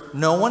truth,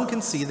 no one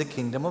can see the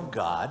kingdom of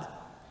God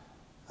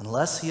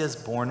unless he is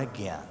born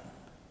again.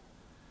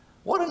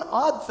 What an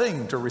odd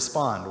thing to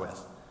respond with.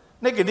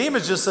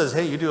 Nicodemus just says,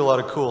 hey, you do a lot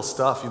of cool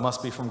stuff. You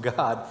must be from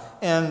God.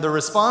 And the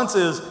response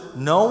is,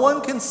 no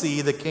one can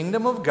see the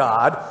kingdom of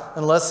God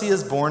unless he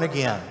is born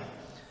again.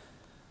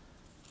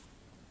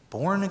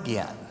 Born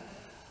again.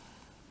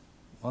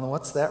 Well,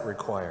 what's that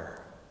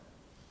require?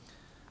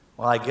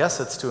 Well, I guess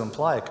it's to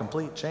imply a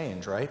complete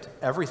change, right?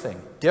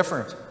 Everything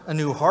different, a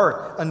new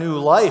heart, a new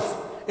life.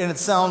 And it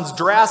sounds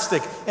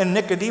drastic. And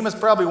Nicodemus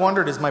probably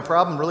wondered, is my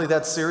problem really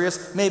that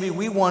serious? Maybe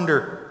we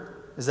wonder,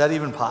 is that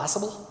even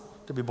possible?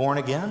 To be born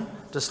again?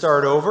 To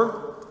start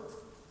over?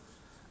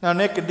 Now,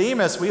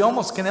 Nicodemus, we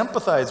almost can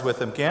empathize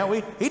with him, can't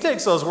we? He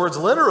takes those words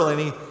literally,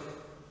 and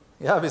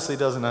he obviously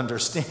doesn't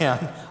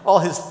understand all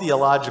his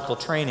theological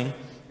training.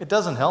 It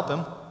doesn't help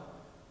him.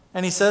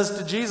 And he says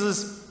to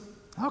Jesus,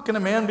 how can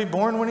a man be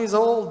born when he's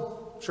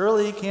old?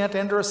 Surely he can't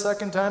enter a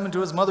second time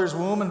into his mother's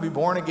womb and be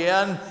born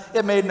again.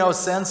 It made no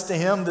sense to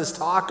him, this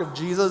talk of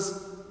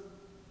Jesus.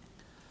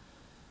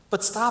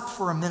 But stop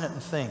for a minute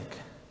and think.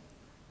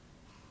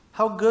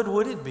 How good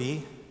would it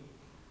be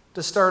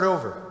to start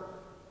over?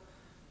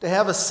 To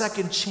have a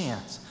second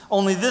chance.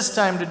 Only this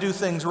time to do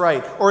things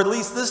right. Or at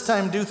least this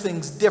time do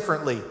things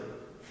differently.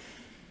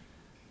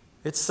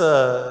 It's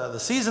the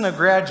season of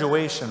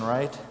graduation,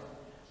 right?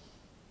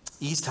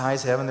 East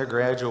High's having their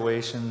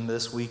graduation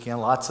this weekend.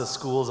 Lots of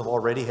schools have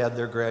already had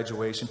their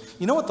graduation.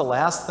 You know what the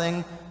last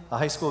thing a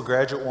high school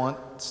graduate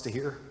wants to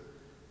hear?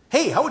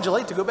 Hey, how would you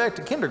like to go back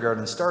to kindergarten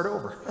and start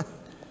over?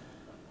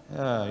 You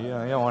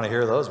don't want to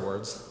hear those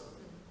words.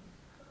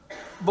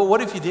 But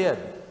what if you did?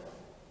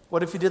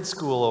 What if you did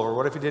school over?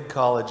 What if you did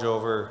college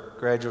over,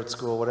 graduate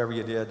school, whatever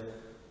you did?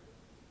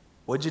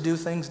 Would you do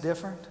things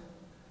different?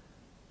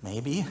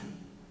 Maybe.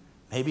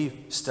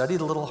 Maybe studied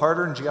a little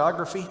harder in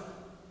geography,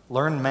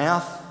 learned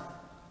math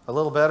a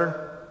little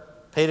better,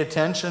 paid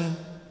attention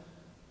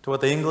to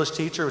what the English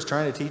teacher was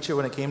trying to teach you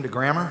when it came to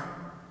grammar.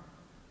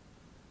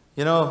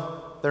 You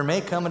know, there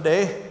may come a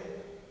day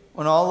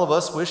when all of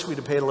us wish we'd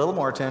have paid a little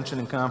more attention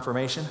in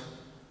confirmation,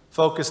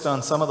 focused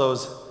on some of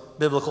those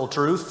biblical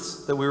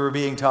truths that we were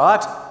being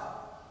taught.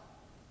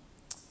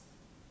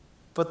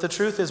 But the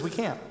truth is we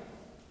can't.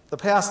 The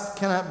past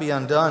cannot be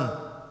undone.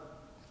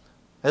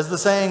 As the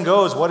saying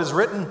goes, what is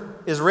written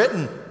is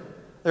written.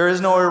 There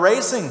is no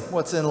erasing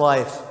what's in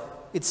life.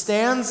 It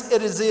stands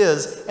as it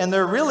is, and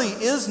there really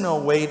is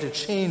no way to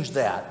change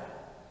that.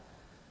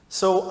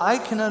 So I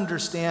can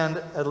understand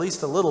at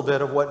least a little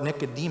bit of what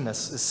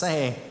Nicodemus is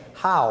saying.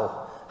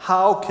 How?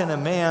 How can a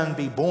man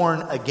be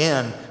born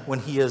again when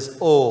he is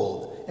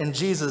old? And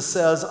Jesus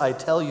says, I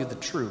tell you the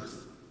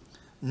truth.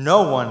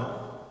 No one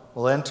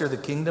will enter the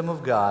kingdom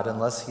of God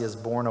unless he is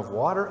born of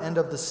water and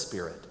of the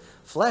Spirit.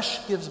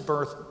 Flesh gives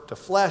birth to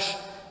flesh,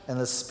 and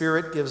the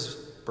Spirit gives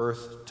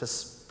birth to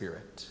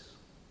spirit.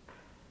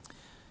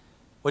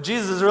 What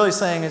Jesus is really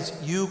saying is,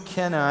 you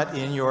cannot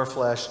in your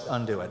flesh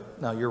undo it.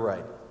 No, you're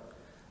right.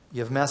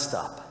 You've messed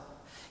up.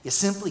 You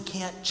simply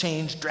can't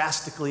change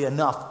drastically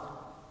enough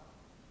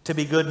to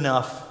be good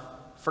enough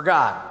for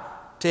God,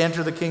 to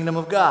enter the kingdom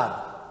of God.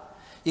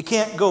 You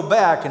can't go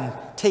back and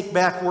take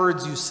back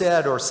words you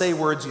said, or say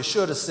words you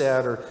should have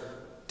said, or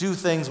do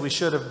things we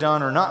should have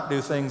done, or not do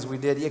things we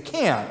did. You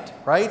can't,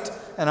 right?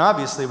 And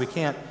obviously we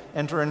can't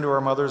enter into our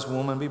mother's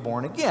womb and be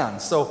born again.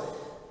 So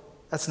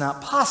that's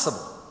not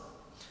possible.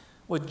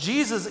 What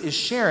Jesus is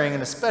sharing,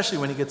 and especially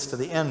when he gets to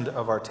the end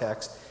of our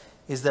text,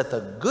 is that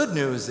the good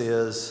news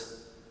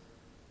is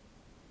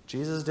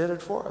Jesus did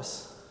it for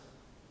us.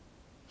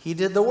 He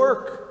did the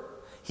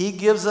work. He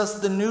gives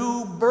us the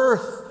new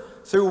birth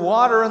through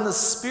water and the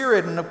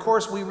Spirit. And of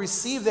course, we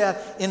receive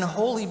that in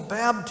holy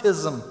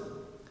baptism.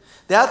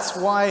 That's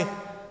why,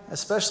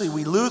 especially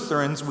we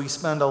Lutherans, we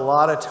spend a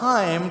lot of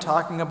time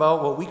talking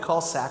about what we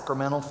call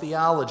sacramental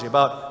theology,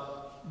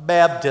 about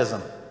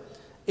baptism.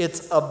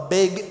 It's a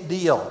big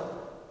deal.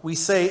 We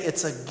say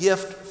it's a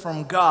gift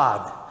from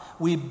God.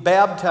 We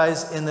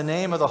baptize in the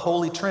name of the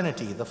Holy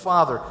Trinity, the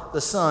Father,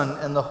 the Son,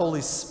 and the Holy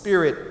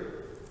Spirit.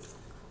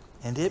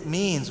 And it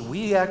means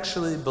we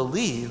actually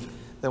believe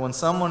that when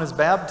someone is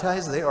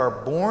baptized, they are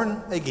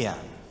born again.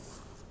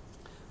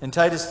 In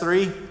Titus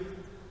 3,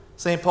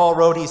 St. Paul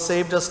wrote, He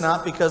saved us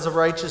not because of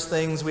righteous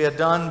things we had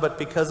done, but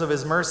because of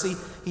His mercy.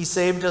 He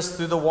saved us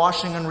through the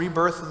washing and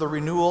rebirth of the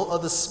renewal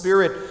of the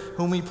Spirit,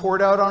 whom He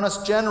poured out on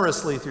us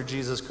generously through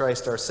Jesus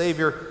Christ our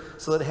Savior,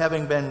 so that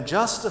having been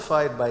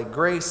justified by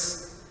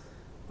grace,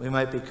 we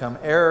might become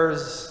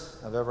heirs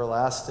of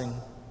everlasting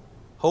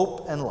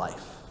hope and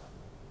life.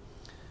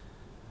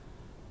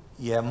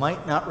 You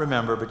might not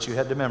remember, but you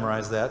had to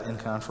memorize that in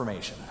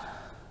confirmation.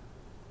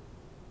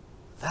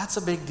 That's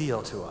a big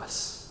deal to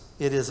us.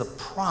 It is a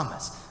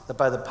promise that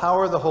by the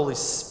power of the Holy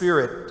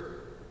Spirit,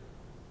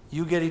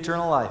 you get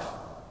eternal life.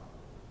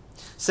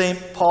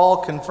 St. Paul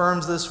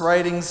confirms this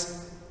writings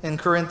in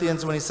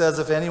Corinthians when he says,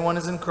 if anyone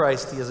is in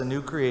Christ, he is a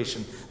new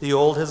creation. The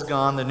old has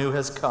gone, the new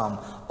has come.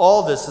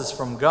 All this is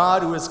from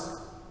God who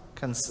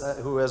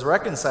has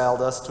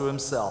reconciled us to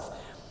Himself.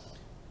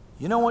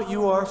 You know what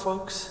you are,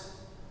 folks?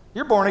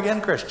 You're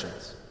born-again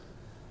Christians.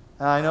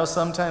 I know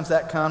sometimes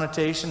that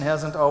connotation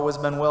hasn't always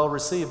been well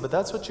received, but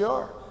that's what you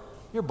are.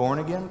 You're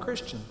born-again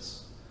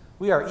Christians.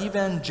 We are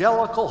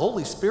evangelical,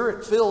 Holy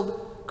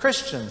Spirit-filled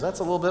Christians. That's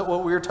a little bit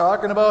what we were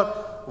talking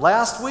about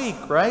last week,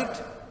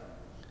 right?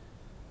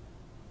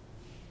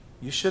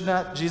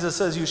 Jesus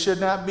says, you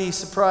should not be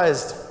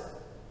surprised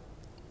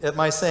at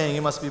my saying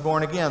you must be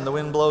born again. The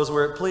wind blows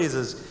where it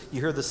pleases.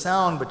 You hear the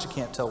sound, but you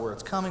can't tell where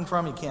it's coming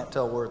from. You can't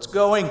tell where it's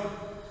going.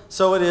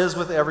 So it is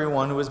with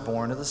everyone who is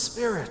born of the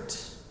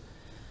Spirit.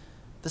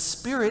 The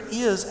Spirit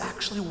is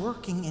actually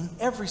working in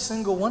every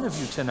single one of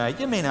you tonight.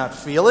 You may not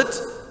feel it,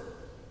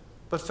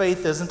 but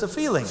faith isn't a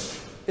feeling.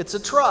 It's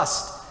a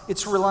trust.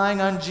 It's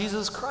relying on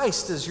Jesus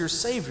Christ as your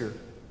Savior.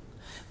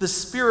 The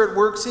Spirit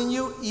works in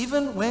you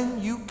even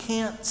when you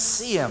can't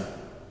see Him.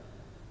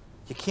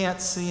 You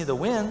can't see the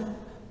wind,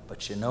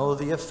 but you know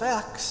the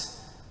effects.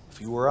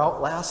 If you were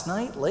out last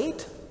night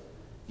late,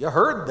 you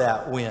heard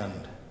that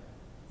wind.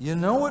 You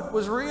know it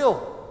was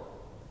real.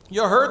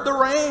 You heard the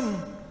rain,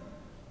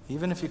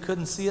 even if you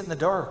couldn't see it in the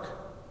dark.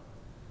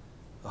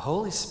 The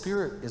Holy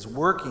Spirit is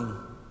working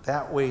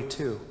that way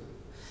too.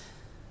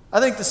 I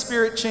think the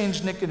Spirit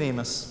changed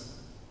Nicodemus.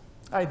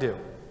 I do.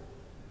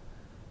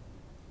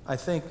 I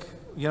think,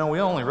 we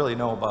only really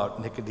know about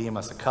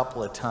Nicodemus a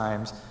couple of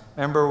times.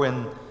 Remember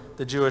when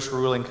the Jewish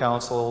ruling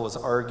council was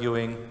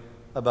arguing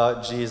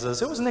about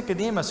Jesus? It was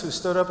Nicodemus who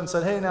stood up and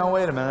said, hey, now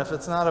wait a minute, if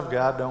it's not of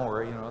God, don't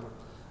worry,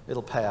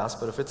 it'll pass,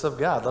 but if it's of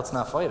God, let's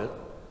not fight it.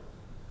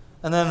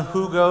 And then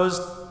who goes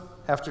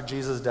after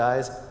Jesus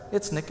dies?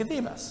 It's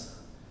Nicodemus.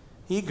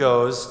 He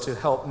goes to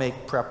help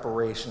make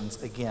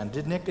preparations again.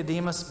 Did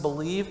Nicodemus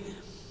believe?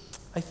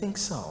 I think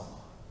so.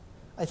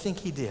 I think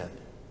he did.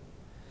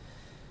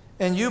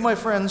 And you, my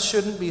friends,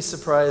 shouldn't be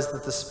surprised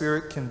that the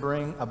Spirit can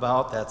bring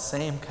about that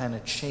same kind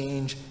of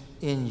change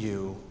in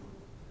you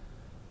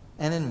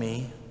and in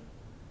me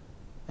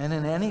and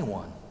in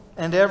anyone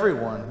and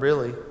everyone,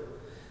 really.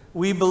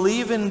 We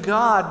believe in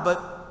God,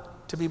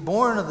 but to be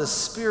born of the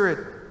Spirit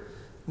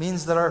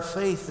means that our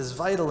faith is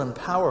vital and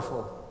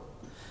powerful.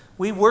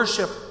 We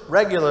worship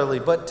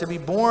regularly, but to be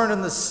born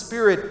in the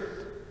Spirit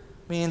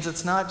means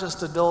it's not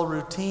just a dull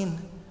routine,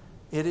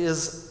 it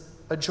is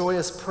a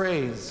joyous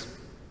praise.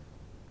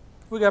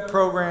 We got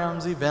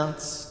programs,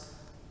 events,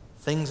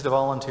 things to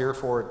volunteer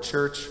for at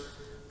church,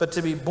 but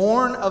to be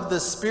born of the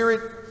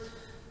Spirit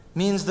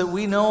means that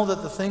we know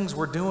that the things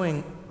we're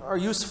doing are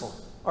useful,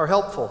 are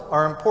helpful,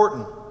 are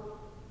important.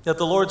 that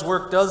the Lord's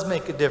work does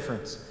make a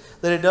difference,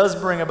 that it does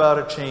bring about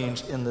a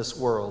change in this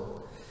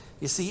world.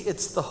 You see,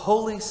 it's the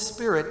Holy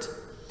Spirit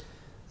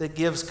that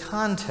gives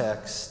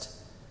context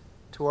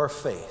to our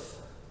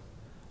faith.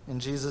 In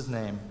Jesus'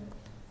 name,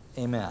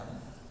 amen.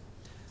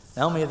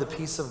 Now may the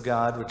peace of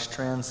God, which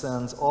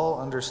transcends all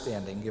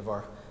understanding,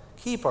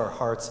 keep our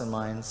hearts and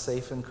minds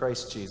safe in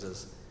Christ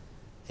Jesus.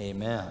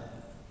 Amen.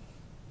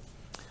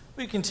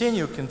 We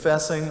continue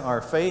confessing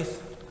our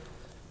faith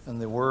in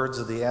the words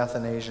of the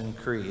Athanasian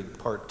Creed,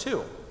 Part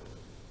 2.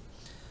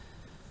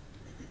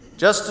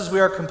 Just as we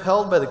are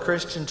compelled by the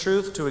Christian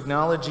truth to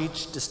acknowledge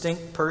each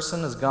distinct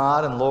person as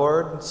God and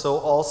Lord, so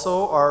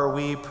also are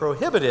we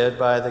prohibited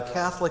by the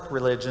Catholic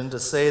religion to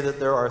say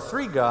that there are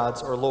three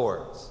gods or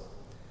lords.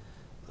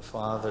 The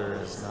Father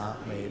is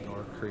not made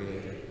nor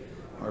created,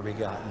 nor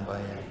begotten by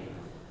any.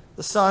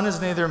 The Son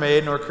is neither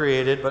made nor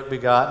created, but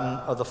begotten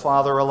of the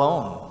Father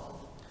alone.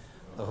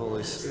 The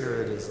Holy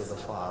Spirit is of the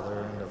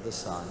Father and of the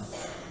Son,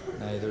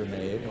 neither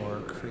made nor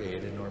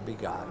created nor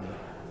begotten,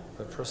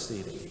 but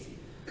proceeding.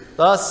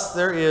 Thus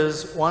there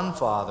is one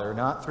Father,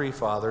 not three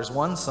fathers,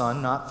 one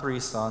Son, not three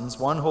sons,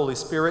 one Holy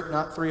Spirit,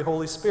 not three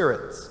Holy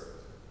Spirits.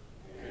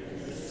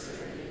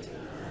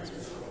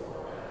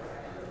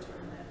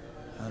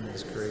 None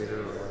is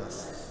greater or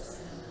less.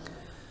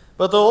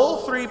 But the whole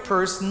three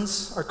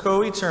persons are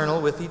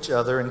co-eternal with each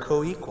other and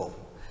co-equal,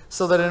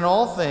 so that in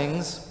all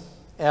things,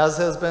 as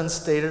has been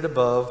stated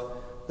above,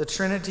 the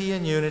Trinity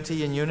and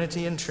unity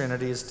in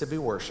Trinity is to be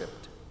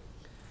worshipped.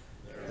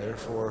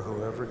 Therefore,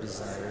 whoever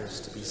desires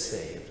to be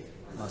saved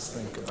must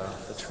think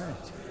about the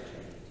Trinity.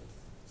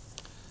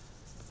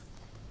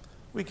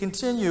 We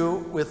continue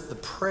with the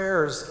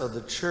prayers of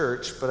the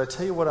church, but I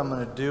tell you what I'm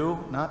going to do,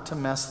 not to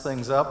mess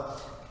things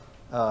up.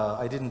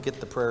 I didn't get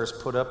the prayers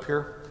put up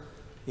here.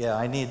 Yeah,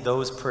 I need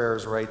those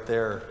prayers right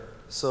there.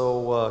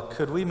 So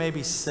could we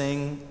maybe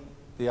sing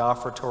the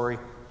offertory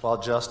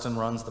while Justin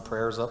runs the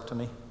prayers up to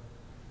me?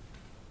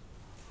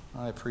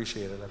 I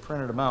appreciate it. I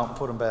printed them out and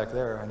put them back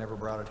there. I never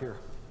brought it here.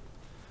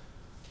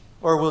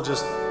 Or we'll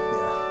just,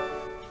 yeah.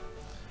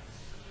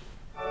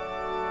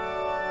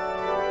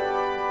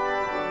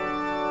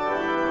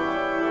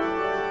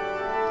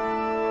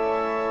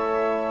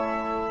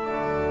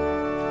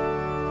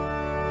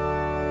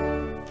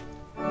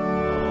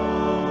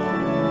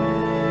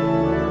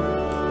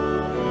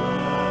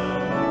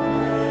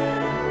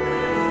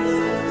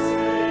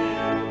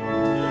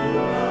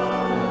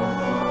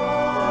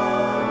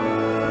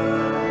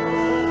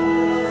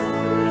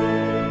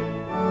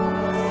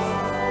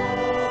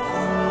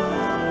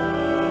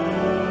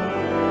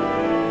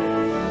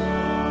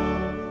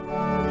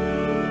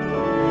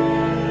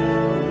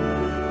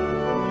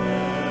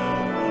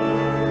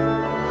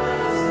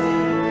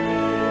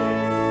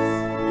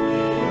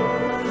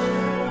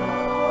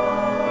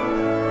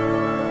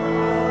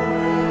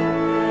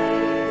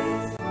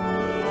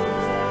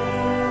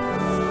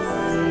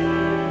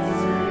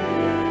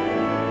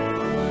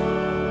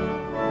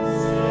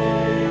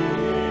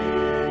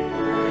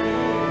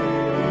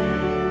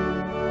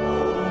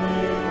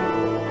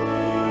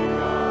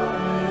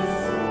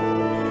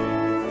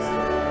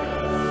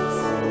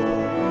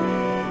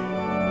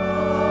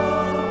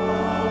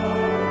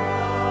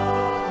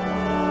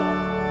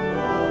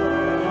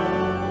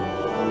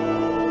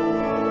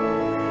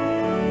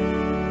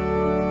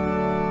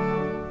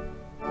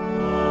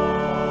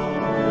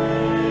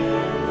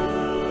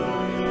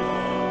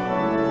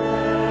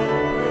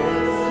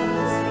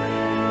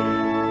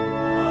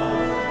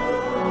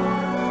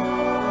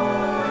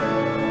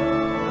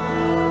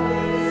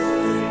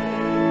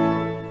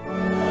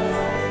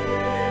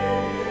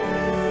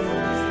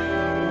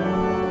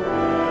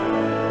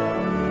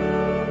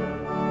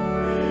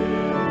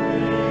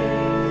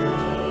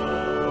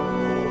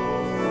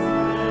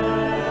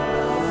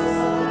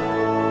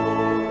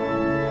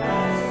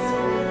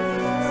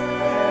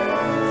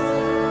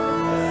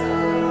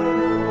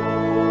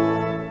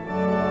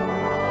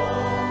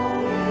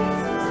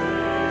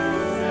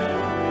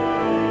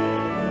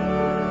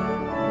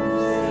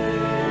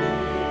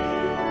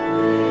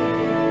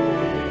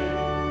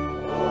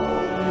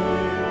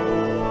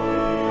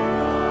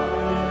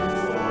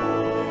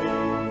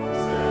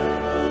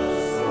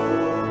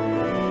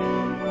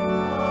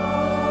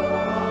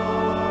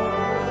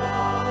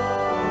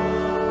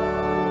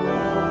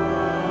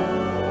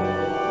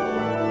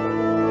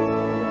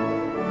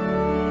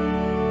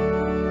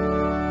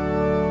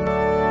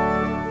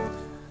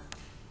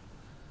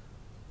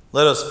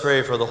 Let us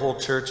pray for the whole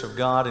church of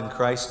God in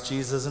Christ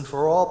Jesus and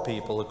for all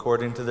people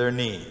according to their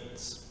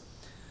needs.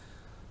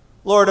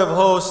 Lord of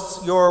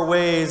hosts, your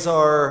ways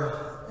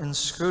are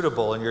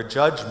inscrutable and your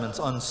judgments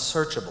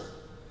unsearchable.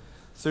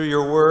 Through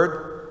your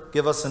word,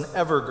 give us an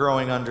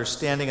ever-growing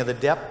understanding of the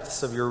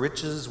depths of your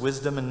riches,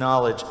 wisdom, and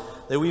knowledge,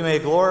 that we may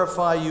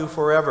glorify you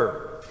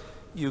forever.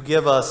 You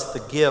give us the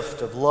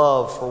gift of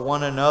love for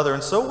one another,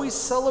 and so we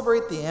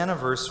celebrate the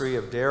anniversary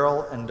of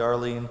Daryl and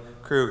Darlene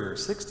Kruger,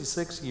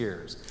 66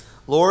 years.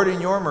 Lord, in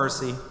your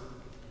mercy,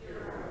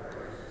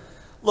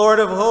 Lord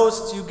of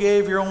hosts, you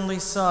gave your only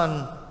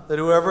Son that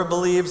whoever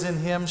believes in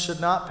him should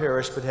not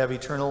perish but have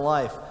eternal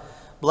life.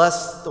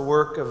 Bless the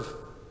work of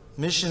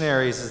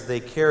missionaries as they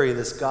carry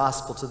this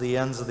gospel to the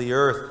ends of the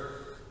earth,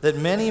 that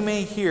many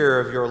may hear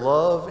of your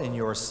love in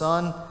your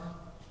Son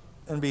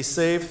and be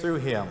saved through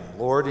him.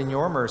 Lord, in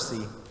your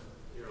mercy.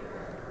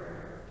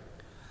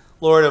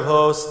 Lord of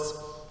hosts,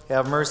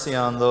 have mercy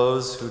on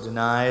those who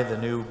deny the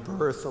new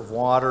birth of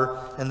water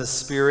and the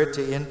Spirit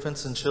to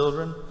infants and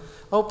children.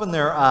 Open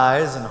their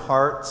eyes and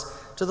hearts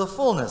to the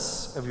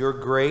fullness of your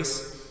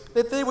grace,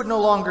 that they would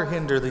no longer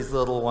hinder these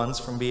little ones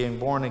from being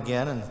born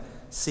again and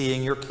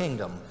seeing your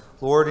kingdom.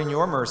 Lord, in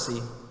your mercy.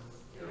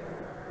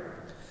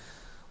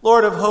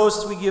 Lord of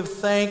hosts, we give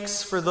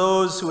thanks for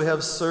those who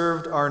have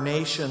served our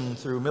nation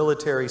through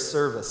military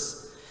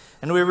service.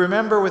 And we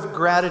remember with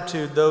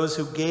gratitude those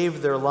who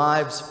gave their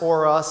lives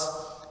for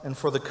us and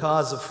for the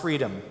cause of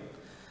freedom.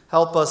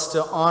 Help us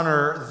to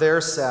honor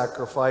their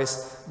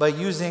sacrifice by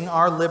using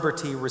our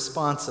liberty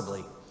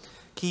responsibly.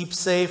 Keep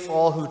safe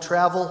all who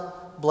travel.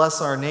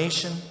 Bless our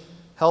nation.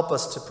 Help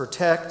us to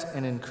protect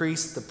and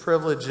increase the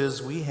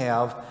privileges we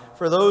have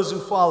for those who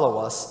follow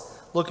us,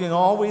 looking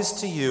always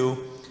to you,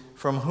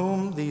 from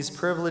whom these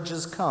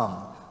privileges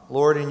come.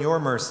 Lord, in your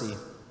mercy.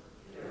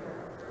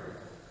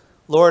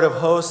 Lord of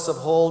hosts,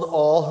 uphold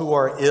all who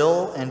are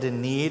ill and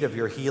in need of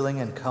your healing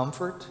and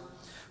comfort.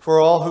 For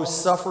all who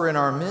suffer in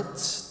our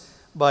midst,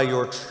 by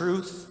your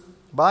truth,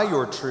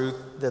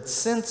 that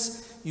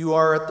since you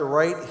are at the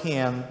right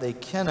hand, they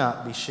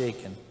cannot be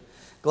shaken.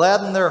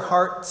 Gladden their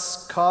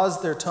hearts,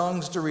 cause their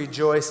tongues to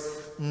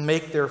rejoice, and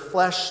make their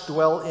flesh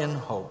dwell in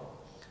hope.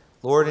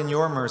 Lord, in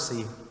your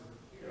mercy.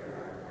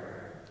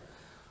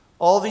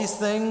 All these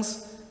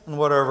things, and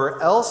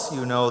whatever else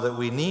you know that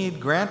we need,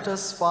 grant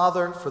us,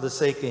 Father, for the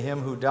sake of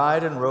him who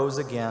died and rose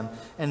again,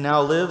 and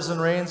now lives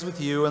and reigns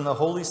with you in the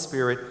Holy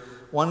Spirit,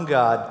 one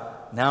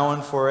God, now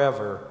and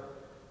forever.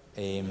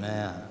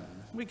 Amen.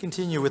 We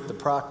continue with the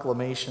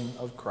proclamation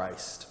of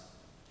Christ.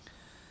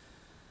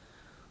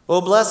 O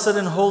blessed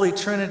and holy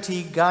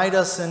Trinity, guide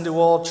us into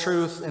all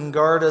truth and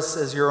guard us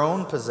as your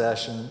own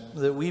possession,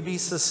 that we be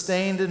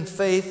sustained in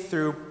faith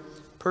through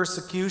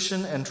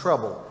persecution and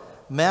trouble,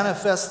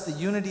 manifest the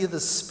unity of the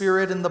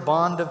Spirit in the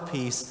bond of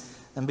peace,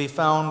 and be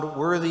found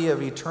worthy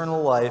of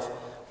eternal life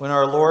when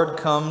our Lord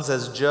comes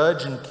as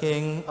Judge and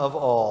King of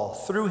all.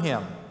 Through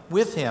him,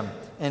 with him,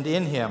 and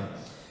in him,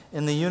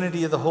 in the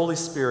unity of the Holy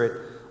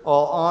Spirit,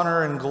 all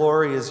honor and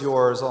glory is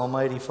yours,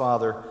 Almighty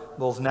Father,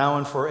 both now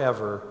and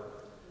forever.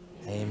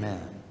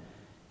 Amen.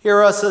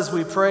 Hear us as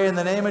we pray in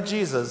the name of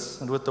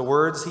Jesus and with the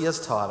words he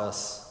has taught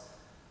us.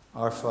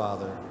 Our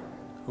Father,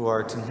 who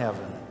art in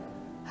heaven,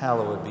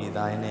 hallowed be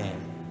thy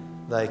name.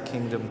 Thy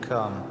kingdom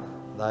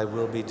come, thy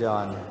will be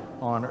done,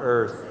 on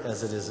earth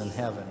as it is in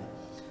heaven.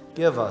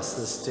 Give us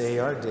this day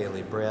our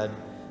daily bread,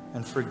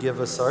 and forgive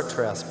us our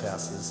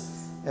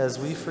trespasses, as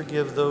we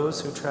forgive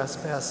those who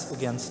trespass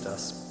against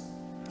us.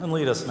 And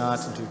lead us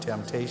not into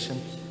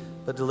temptation,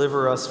 but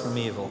deliver us from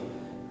evil.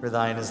 For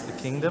thine is the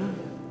kingdom,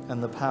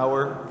 and the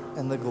power,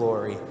 and the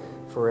glory,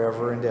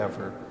 forever and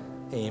ever.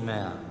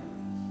 Amen.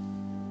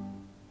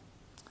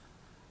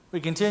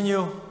 We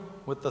continue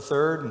with the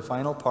third and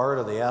final part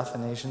of the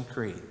Athanasian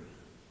Creed.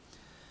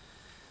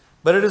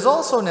 But it is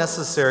also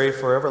necessary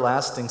for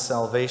everlasting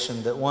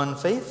salvation that one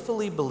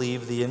faithfully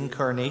believe the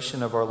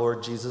incarnation of our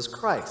Lord Jesus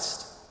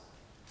Christ.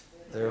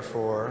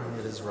 Therefore,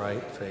 it is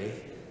right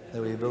faith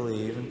that we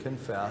believe and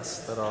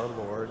confess that our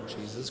Lord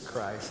Jesus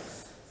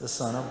Christ, the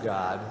Son of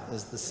God,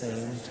 is the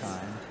same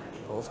time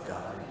both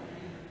God.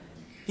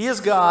 He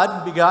is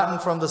God, begotten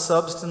from the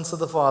substance of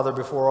the Father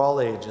before all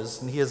ages,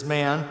 and he is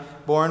man,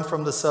 born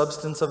from the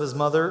substance of his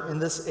mother in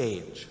this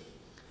age.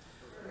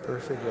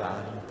 Perfect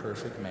God and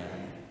perfect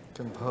man,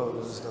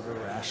 composed of a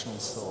rational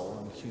soul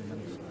and human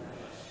flesh.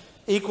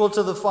 Equal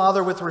to the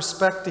Father with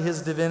respect to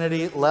his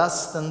divinity,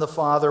 less than the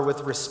Father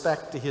with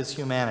respect to his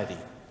humanity.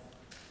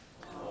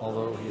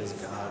 Although he is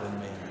God and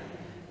man,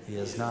 he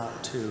is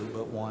not two,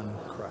 but one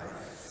Christ.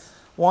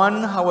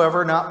 One,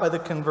 however, not by the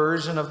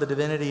conversion of the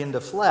divinity into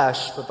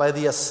flesh, but by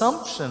the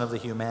assumption of the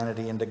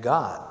humanity into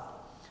God.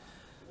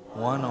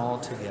 One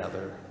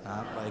altogether,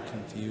 not by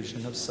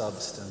confusion of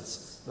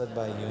substance, but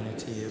by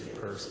unity of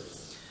person.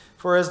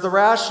 For as the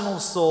rational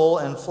soul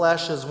and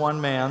flesh is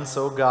one man,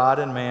 so God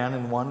and man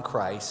in one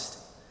Christ,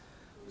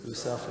 who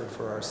suffered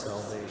for our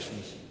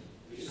salvation,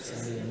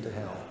 descended into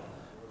hell,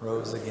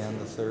 rose again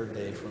the third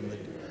day from the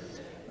dead,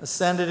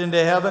 ascended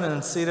into heaven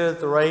and seated at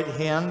the right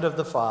hand of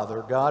the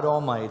Father, God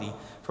Almighty,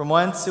 from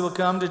whence he will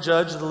come to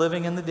judge the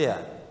living and the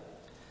dead.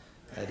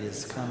 At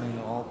his coming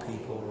all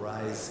people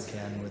rise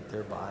again with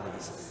their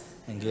bodies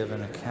and give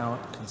an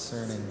account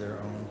concerning their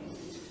own.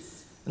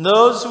 And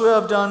those who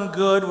have done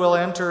good will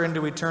enter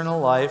into eternal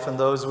life, and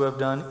those who have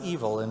done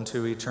evil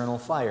into eternal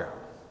fire.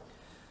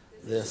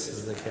 This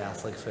is the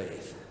Catholic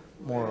faith.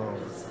 Moreover,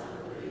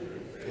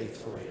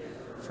 faithfully,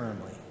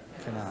 firmly,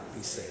 cannot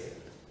be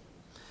saved.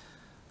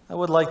 I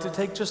would like to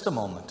take just a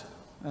moment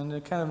and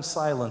in kind of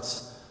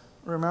silence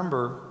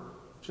remember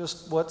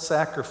just what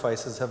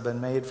sacrifices have been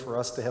made for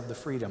us to have the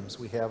freedoms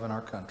we have in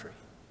our country.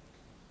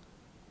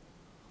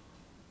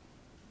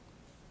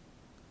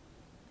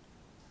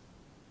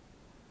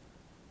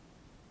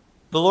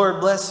 The Lord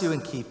bless you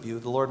and keep you.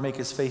 The Lord make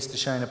his face to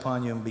shine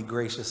upon you and be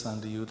gracious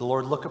unto you. The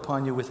Lord look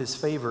upon you with his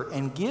favor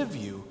and give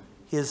you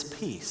his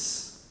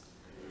peace.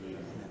 Amen.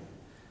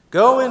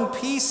 Go in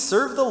peace,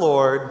 serve the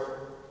Lord.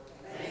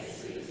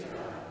 Thanks be to God.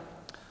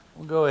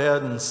 We'll go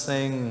ahead and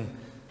sing,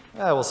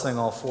 we'll sing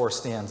all 4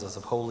 stanzas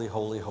of Holy,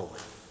 Holy, Holy.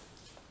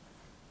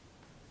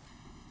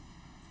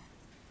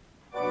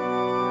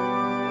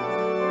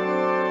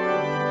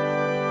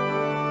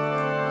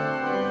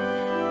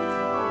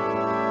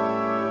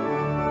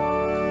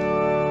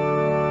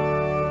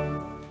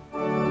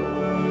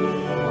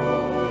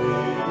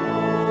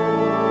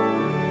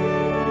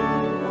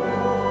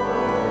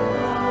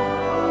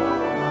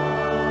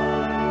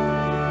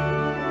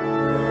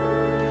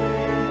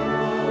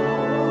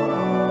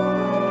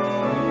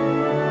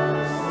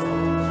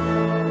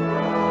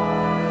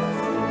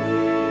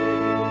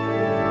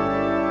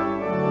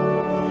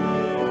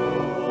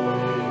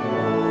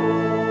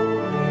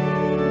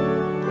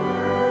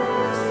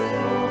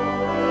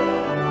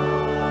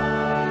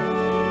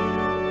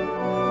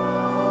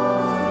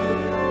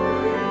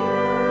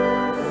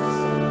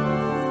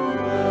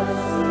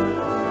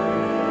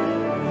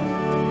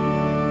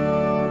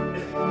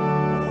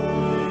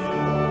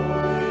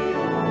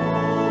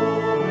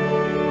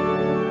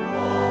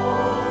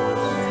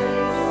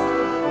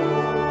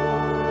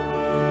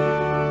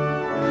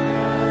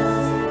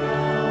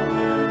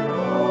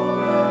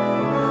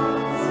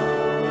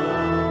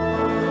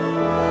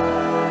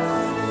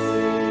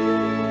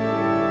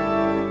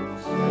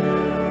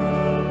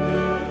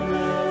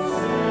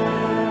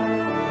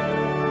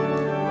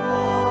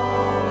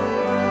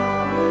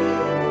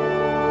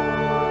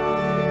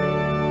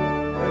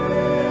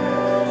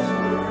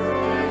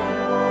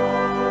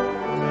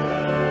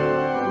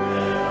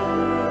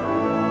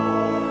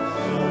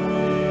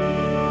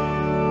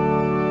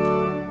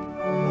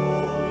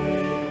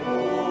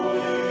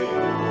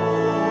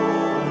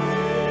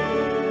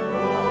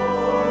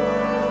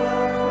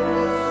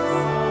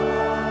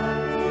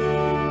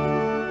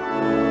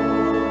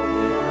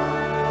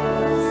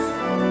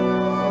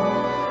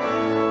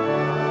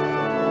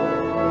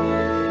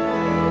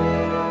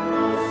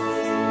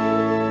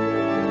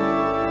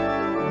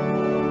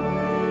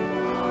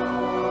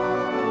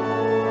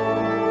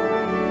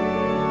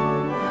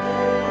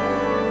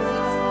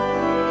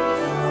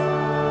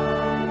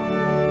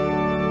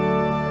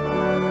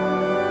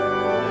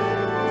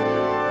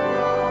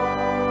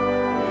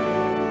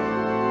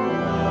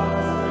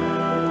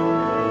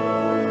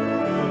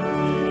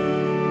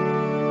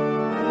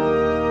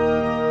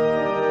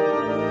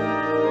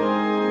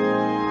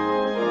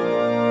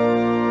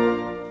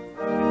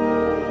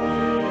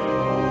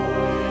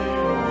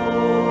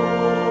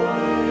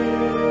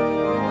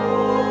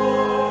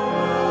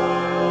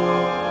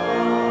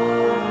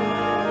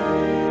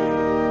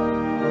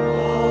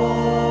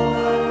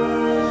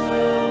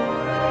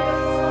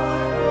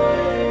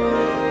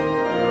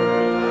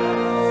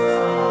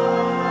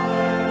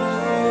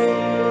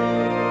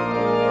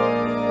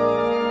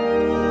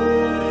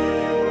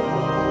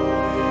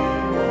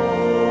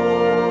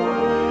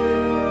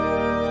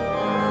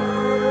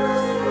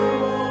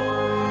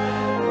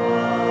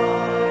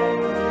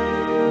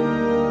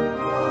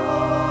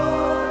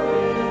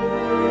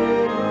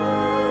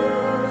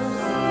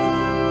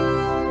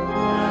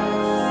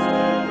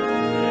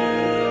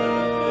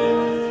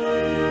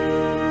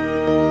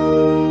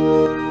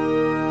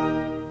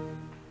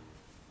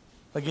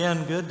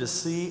 Again, good to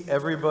see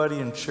everybody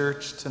in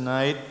church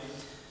tonight.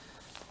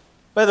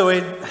 By the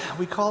way,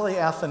 we call the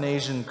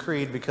Athanasian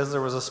Creed because there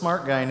was a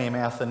smart guy named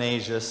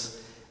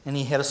Athanasius, and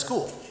he had a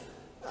school.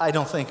 I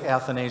don't think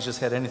Athanasius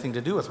had anything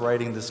to do with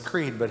writing this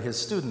creed, but his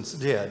students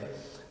did.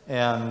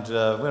 And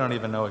we don't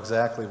even know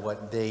exactly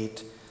what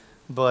date.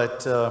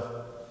 But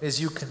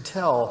as you can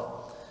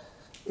tell,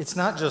 it's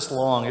not just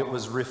long, it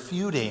was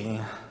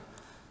refuting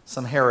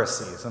some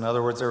heresies. In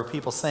other words, there were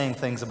people saying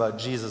things about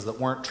Jesus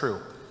that weren't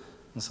true.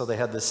 And so they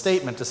had this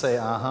statement to say,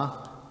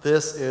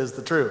 this is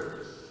the truth.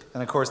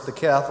 And of course, the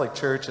Catholic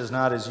Church is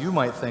not as you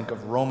might think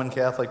of Roman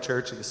Catholic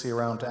Church that you see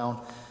around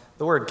town.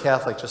 The word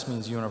Catholic just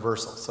means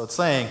universal. So it's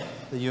saying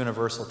the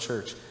universal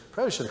church.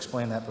 Probably should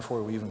explain that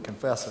before we even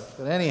confess it.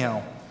 But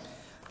anyhow,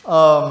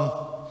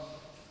 a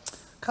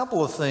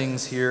couple of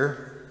things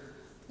here.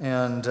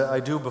 And I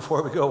do,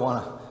 before we go,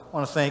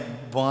 want to thank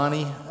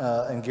Bonnie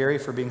and Gary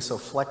for being so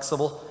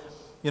flexible.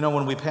 You know,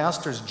 when we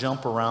pastors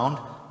jump around,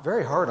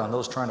 very hard on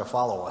those trying to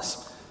follow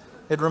us.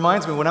 It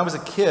reminds me, when I was a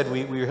kid,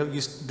 we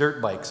used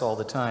dirt bikes all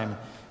the time,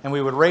 and we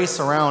would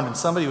race around, and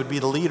somebody would be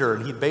the leader,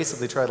 and he'd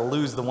basically try to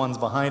lose the ones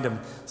behind him.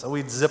 So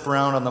we'd zip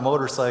around on the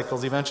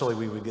motorcycles. Eventually,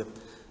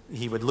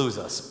 he would lose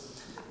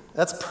us.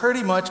 That's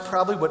pretty much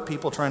probably what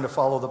people trying to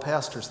follow the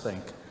pastors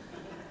think.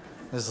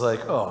 It's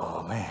like,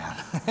 oh, man.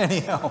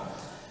 Anyhow,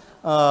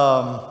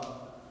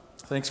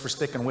 thanks for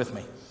sticking with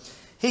me.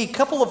 Hey, a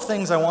couple of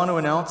things I want to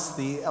announce.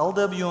 The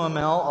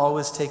LWML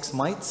always takes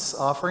mites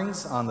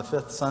offerings on the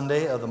 5th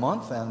Sunday of the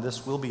month, and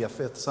this will be a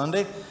 5th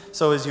Sunday.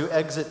 So as you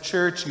exit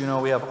church, you know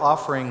we have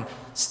offering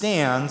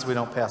stands. We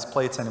don't pass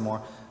plates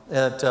anymore.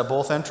 at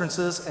both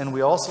entrances, and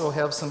we also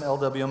have some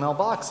LWML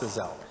boxes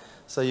out.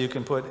 So you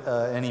can put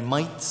any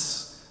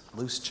mites,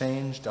 loose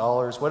change,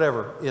 dollars,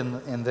 whatever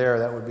in there.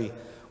 That would be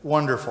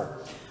wonderful.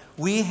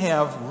 We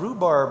have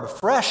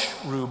fresh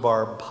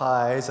rhubarb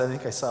pies. I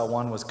think I saw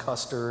one was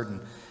custard,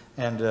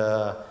 and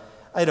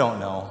I don't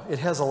know. It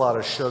has a lot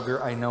of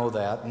sugar, I know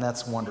that, and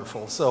that's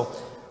wonderful. So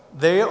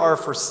they are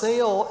for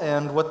sale,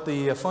 and what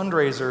the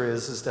fundraiser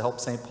is to help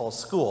St. Paul's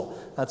School.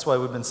 That's why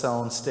we've been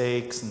selling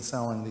steaks and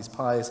selling these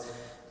pies,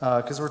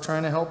 because we're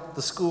trying to help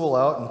the school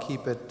out and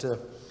keep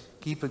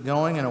it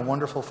going in a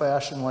wonderful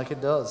fashion like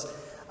it does.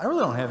 I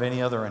really don't have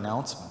any other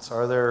announcements.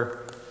 Are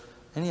there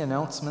any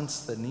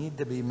announcements that need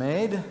to be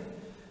made?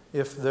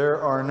 If there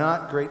are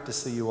not, great to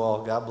see you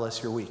all. God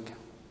bless your week.